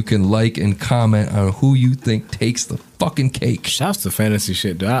Instagram, and you can like and comment on who you think takes the fucking cake. Shouts to fantasy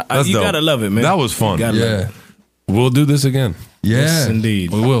shit, dude. That's You dope. gotta love it, man. That was fun. You gotta love Yeah. it. We'll do this again. Yeah. Yes,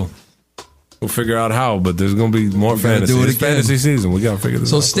 indeed. We will. We'll figure out how, but there's gonna be more gotta fantasy. do it It's again. fantasy season. We gotta figure this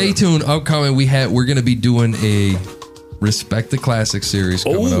So out. stay tuned. Upcoming, we're gonna be doing a Respect the Classic series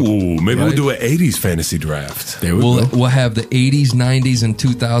coming up. Oh, maybe we'll Right? do an '80s fantasy draft. There we We'll go. we'll have the 80s, 90s, and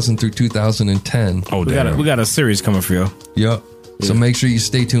 2000 through 2010. Oh, We damn. got a series coming for you. Yep. So make sure you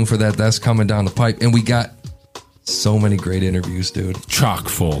stay tuned for that. That's coming down the pipe. And we got so many great interviews, dude. Chock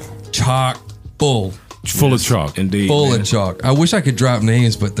full. Chock full. Full of chalk. Indeed. Full man. of chalk. I wish I could drop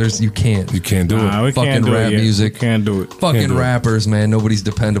names, but you can't. You can't do Nah, it. we Fucking can't do rap it yet. music. We can't do it. Can't Fucking do it. rappers, man. Nobody's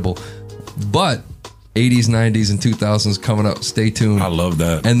dependable. But 80s, 90s, and 2000s coming up. Stay tuned. I love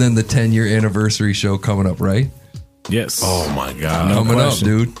that. And then the 10-year anniversary show coming up, right? Yes. Oh my god. Coming up, question.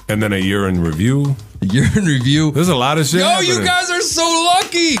 dude. And then a year in review. Year in review. There's a lot of shit. Yo, happening. you guys are so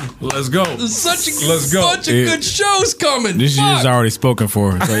lucky. Let's go. There's such a Let's go. bunch of good shows coming. This Fuck. year's already spoken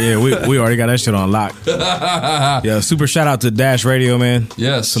for. So yeah, we already got that shit on lock. Yeah, super shout out to Dash Radio, man.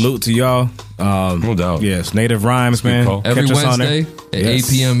 Yes. Salute to y'all. No doubt. Yes, Native Rhymes, man. call. Every Catch us on Wednesday there. at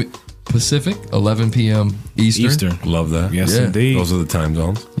Yes. 8 p.m. Pacific, 11 p.m. Eastern. Love that. Yes, Yeah. indeed. Those are the time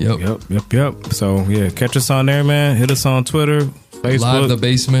zones. Yep. So, yeah, catch us on there, man. Hit us on Twitter, Facebook. Live the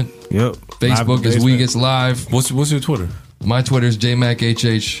Basement. Yep. Facebook is We Gets Live. What's your Twitter? My Twitter is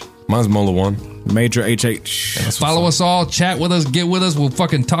JMacHH. Mine's Mola1. Major HH. Follow us all. Chat with us. Get with us. We'll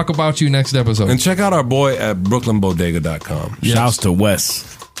fucking talk about you next episode. And check out our boy at brooklynbodega.com. Yes. Shouts to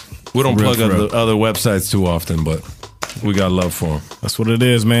Wes. We don't Real plug for real. other websites too often, but we got love for them. That's what it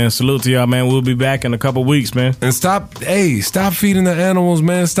is, man. Salute to y'all, man. We'll be back in a couple weeks, man. And stop feeding the animals,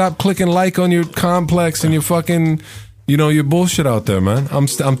 man. Stop clicking like on your complex and your fucking, your bullshit out there, man. I'm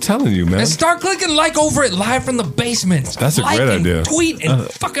telling you, man. And start clicking like over it live from the basement. That's a Like great and idea. Tweet and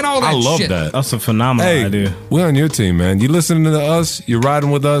fucking all that I love shit. that. That's a phenomenal idea. We're on your team, man. You listening to us, you're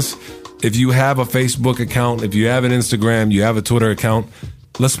riding with us. If you have a Facebook account, if you have an Instagram, you have a Twitter account,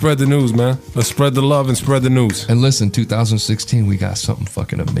 let's spread the news, man. Let's spread the love and spread the news. And listen, 2016, we got something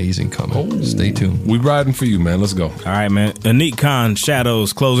fucking amazing coming. Stay tuned. We riding for you, man. Let's go. All right, man. Anik Khan,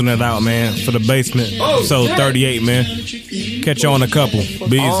 Shadows, closing it out, man, for the basement. Episode 38, man. Catch you on a couple.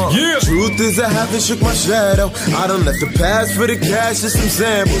 Be easy. Truth is, I haven't shook my shadow. I done left the past for the cash and some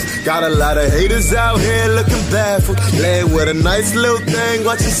samples. Got a lot of haters out here looking baffled. Laying with a nice little thing,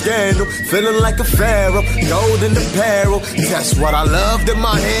 watching scandal. Feeling like a pharaoh, gold in the barrel. That's what I loved in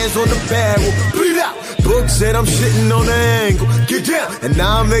my hands on the barrel. Bleed out. Book said I'm shitting on the angle. Get down. And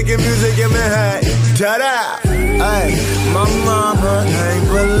now I'm making music in Manhattan. Ta-da. Ay, my mama ain't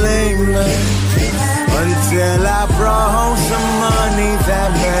believe me. Until I brought home some money that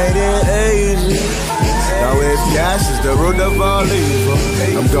made it easy. Now if cash is the root of all evil,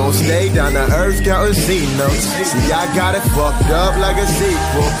 I'm gon' stay down to earth counting C notes. See, I got it fucked up like a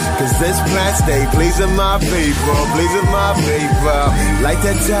sequel. Cause this plan stay pleasing my people, pleasing my people. Like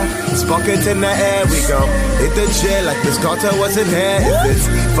that top, spark it in the air, we gon' hit the jet like this Carter wasn't here. If it's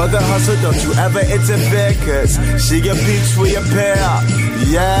for the hustle, don't you ever interfere. Cause she a peach, we a pair.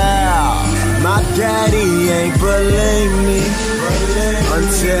 Yeah. My daddy ain't believe me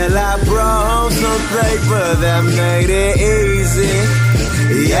until I brought home some paper that made it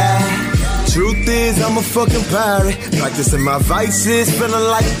easy. Yeah. Truth is, I'm a fucking pirate. Practicing my vices, feeling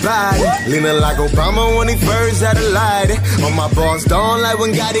like Biden. Leaning like Obama when he first had a light. On my boss, don't like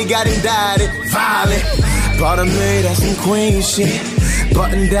when Gotti got indicted. Violent. Part of me, that's some queen shit.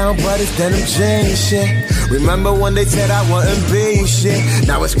 Button down, but it's denim jean shit. Remember when they said I wouldn't be shit?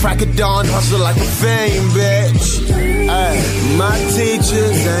 Now it's crack of dawn, hustle like a fiend, bitch. Ay, my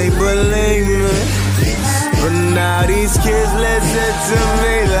teachers ain't believe me. But now these kids listen to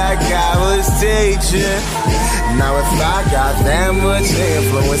me like I was teaching. Now if I got that much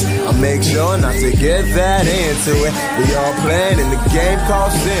influence, I'll make sure not to get that into it. We all playing in the game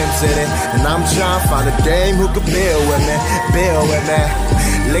called SimCity, and I'm trying to find a dame who could build with me, build with me.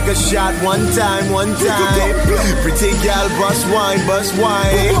 Lick a shot one time. Pretty gal, bust wine.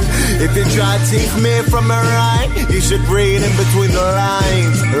 If you try to teach me from a rhyme, you should read in between the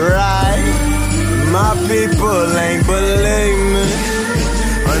lines, right? My people ain't believe me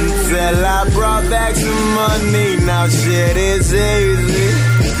until I brought back some money. Now shit is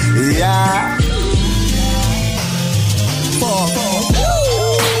easy, yeah.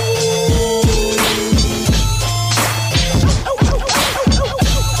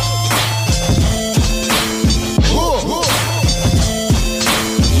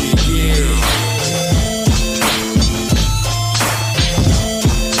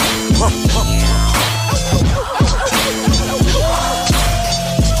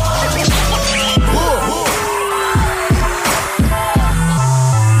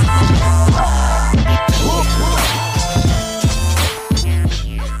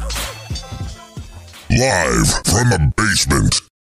 Live from the basement.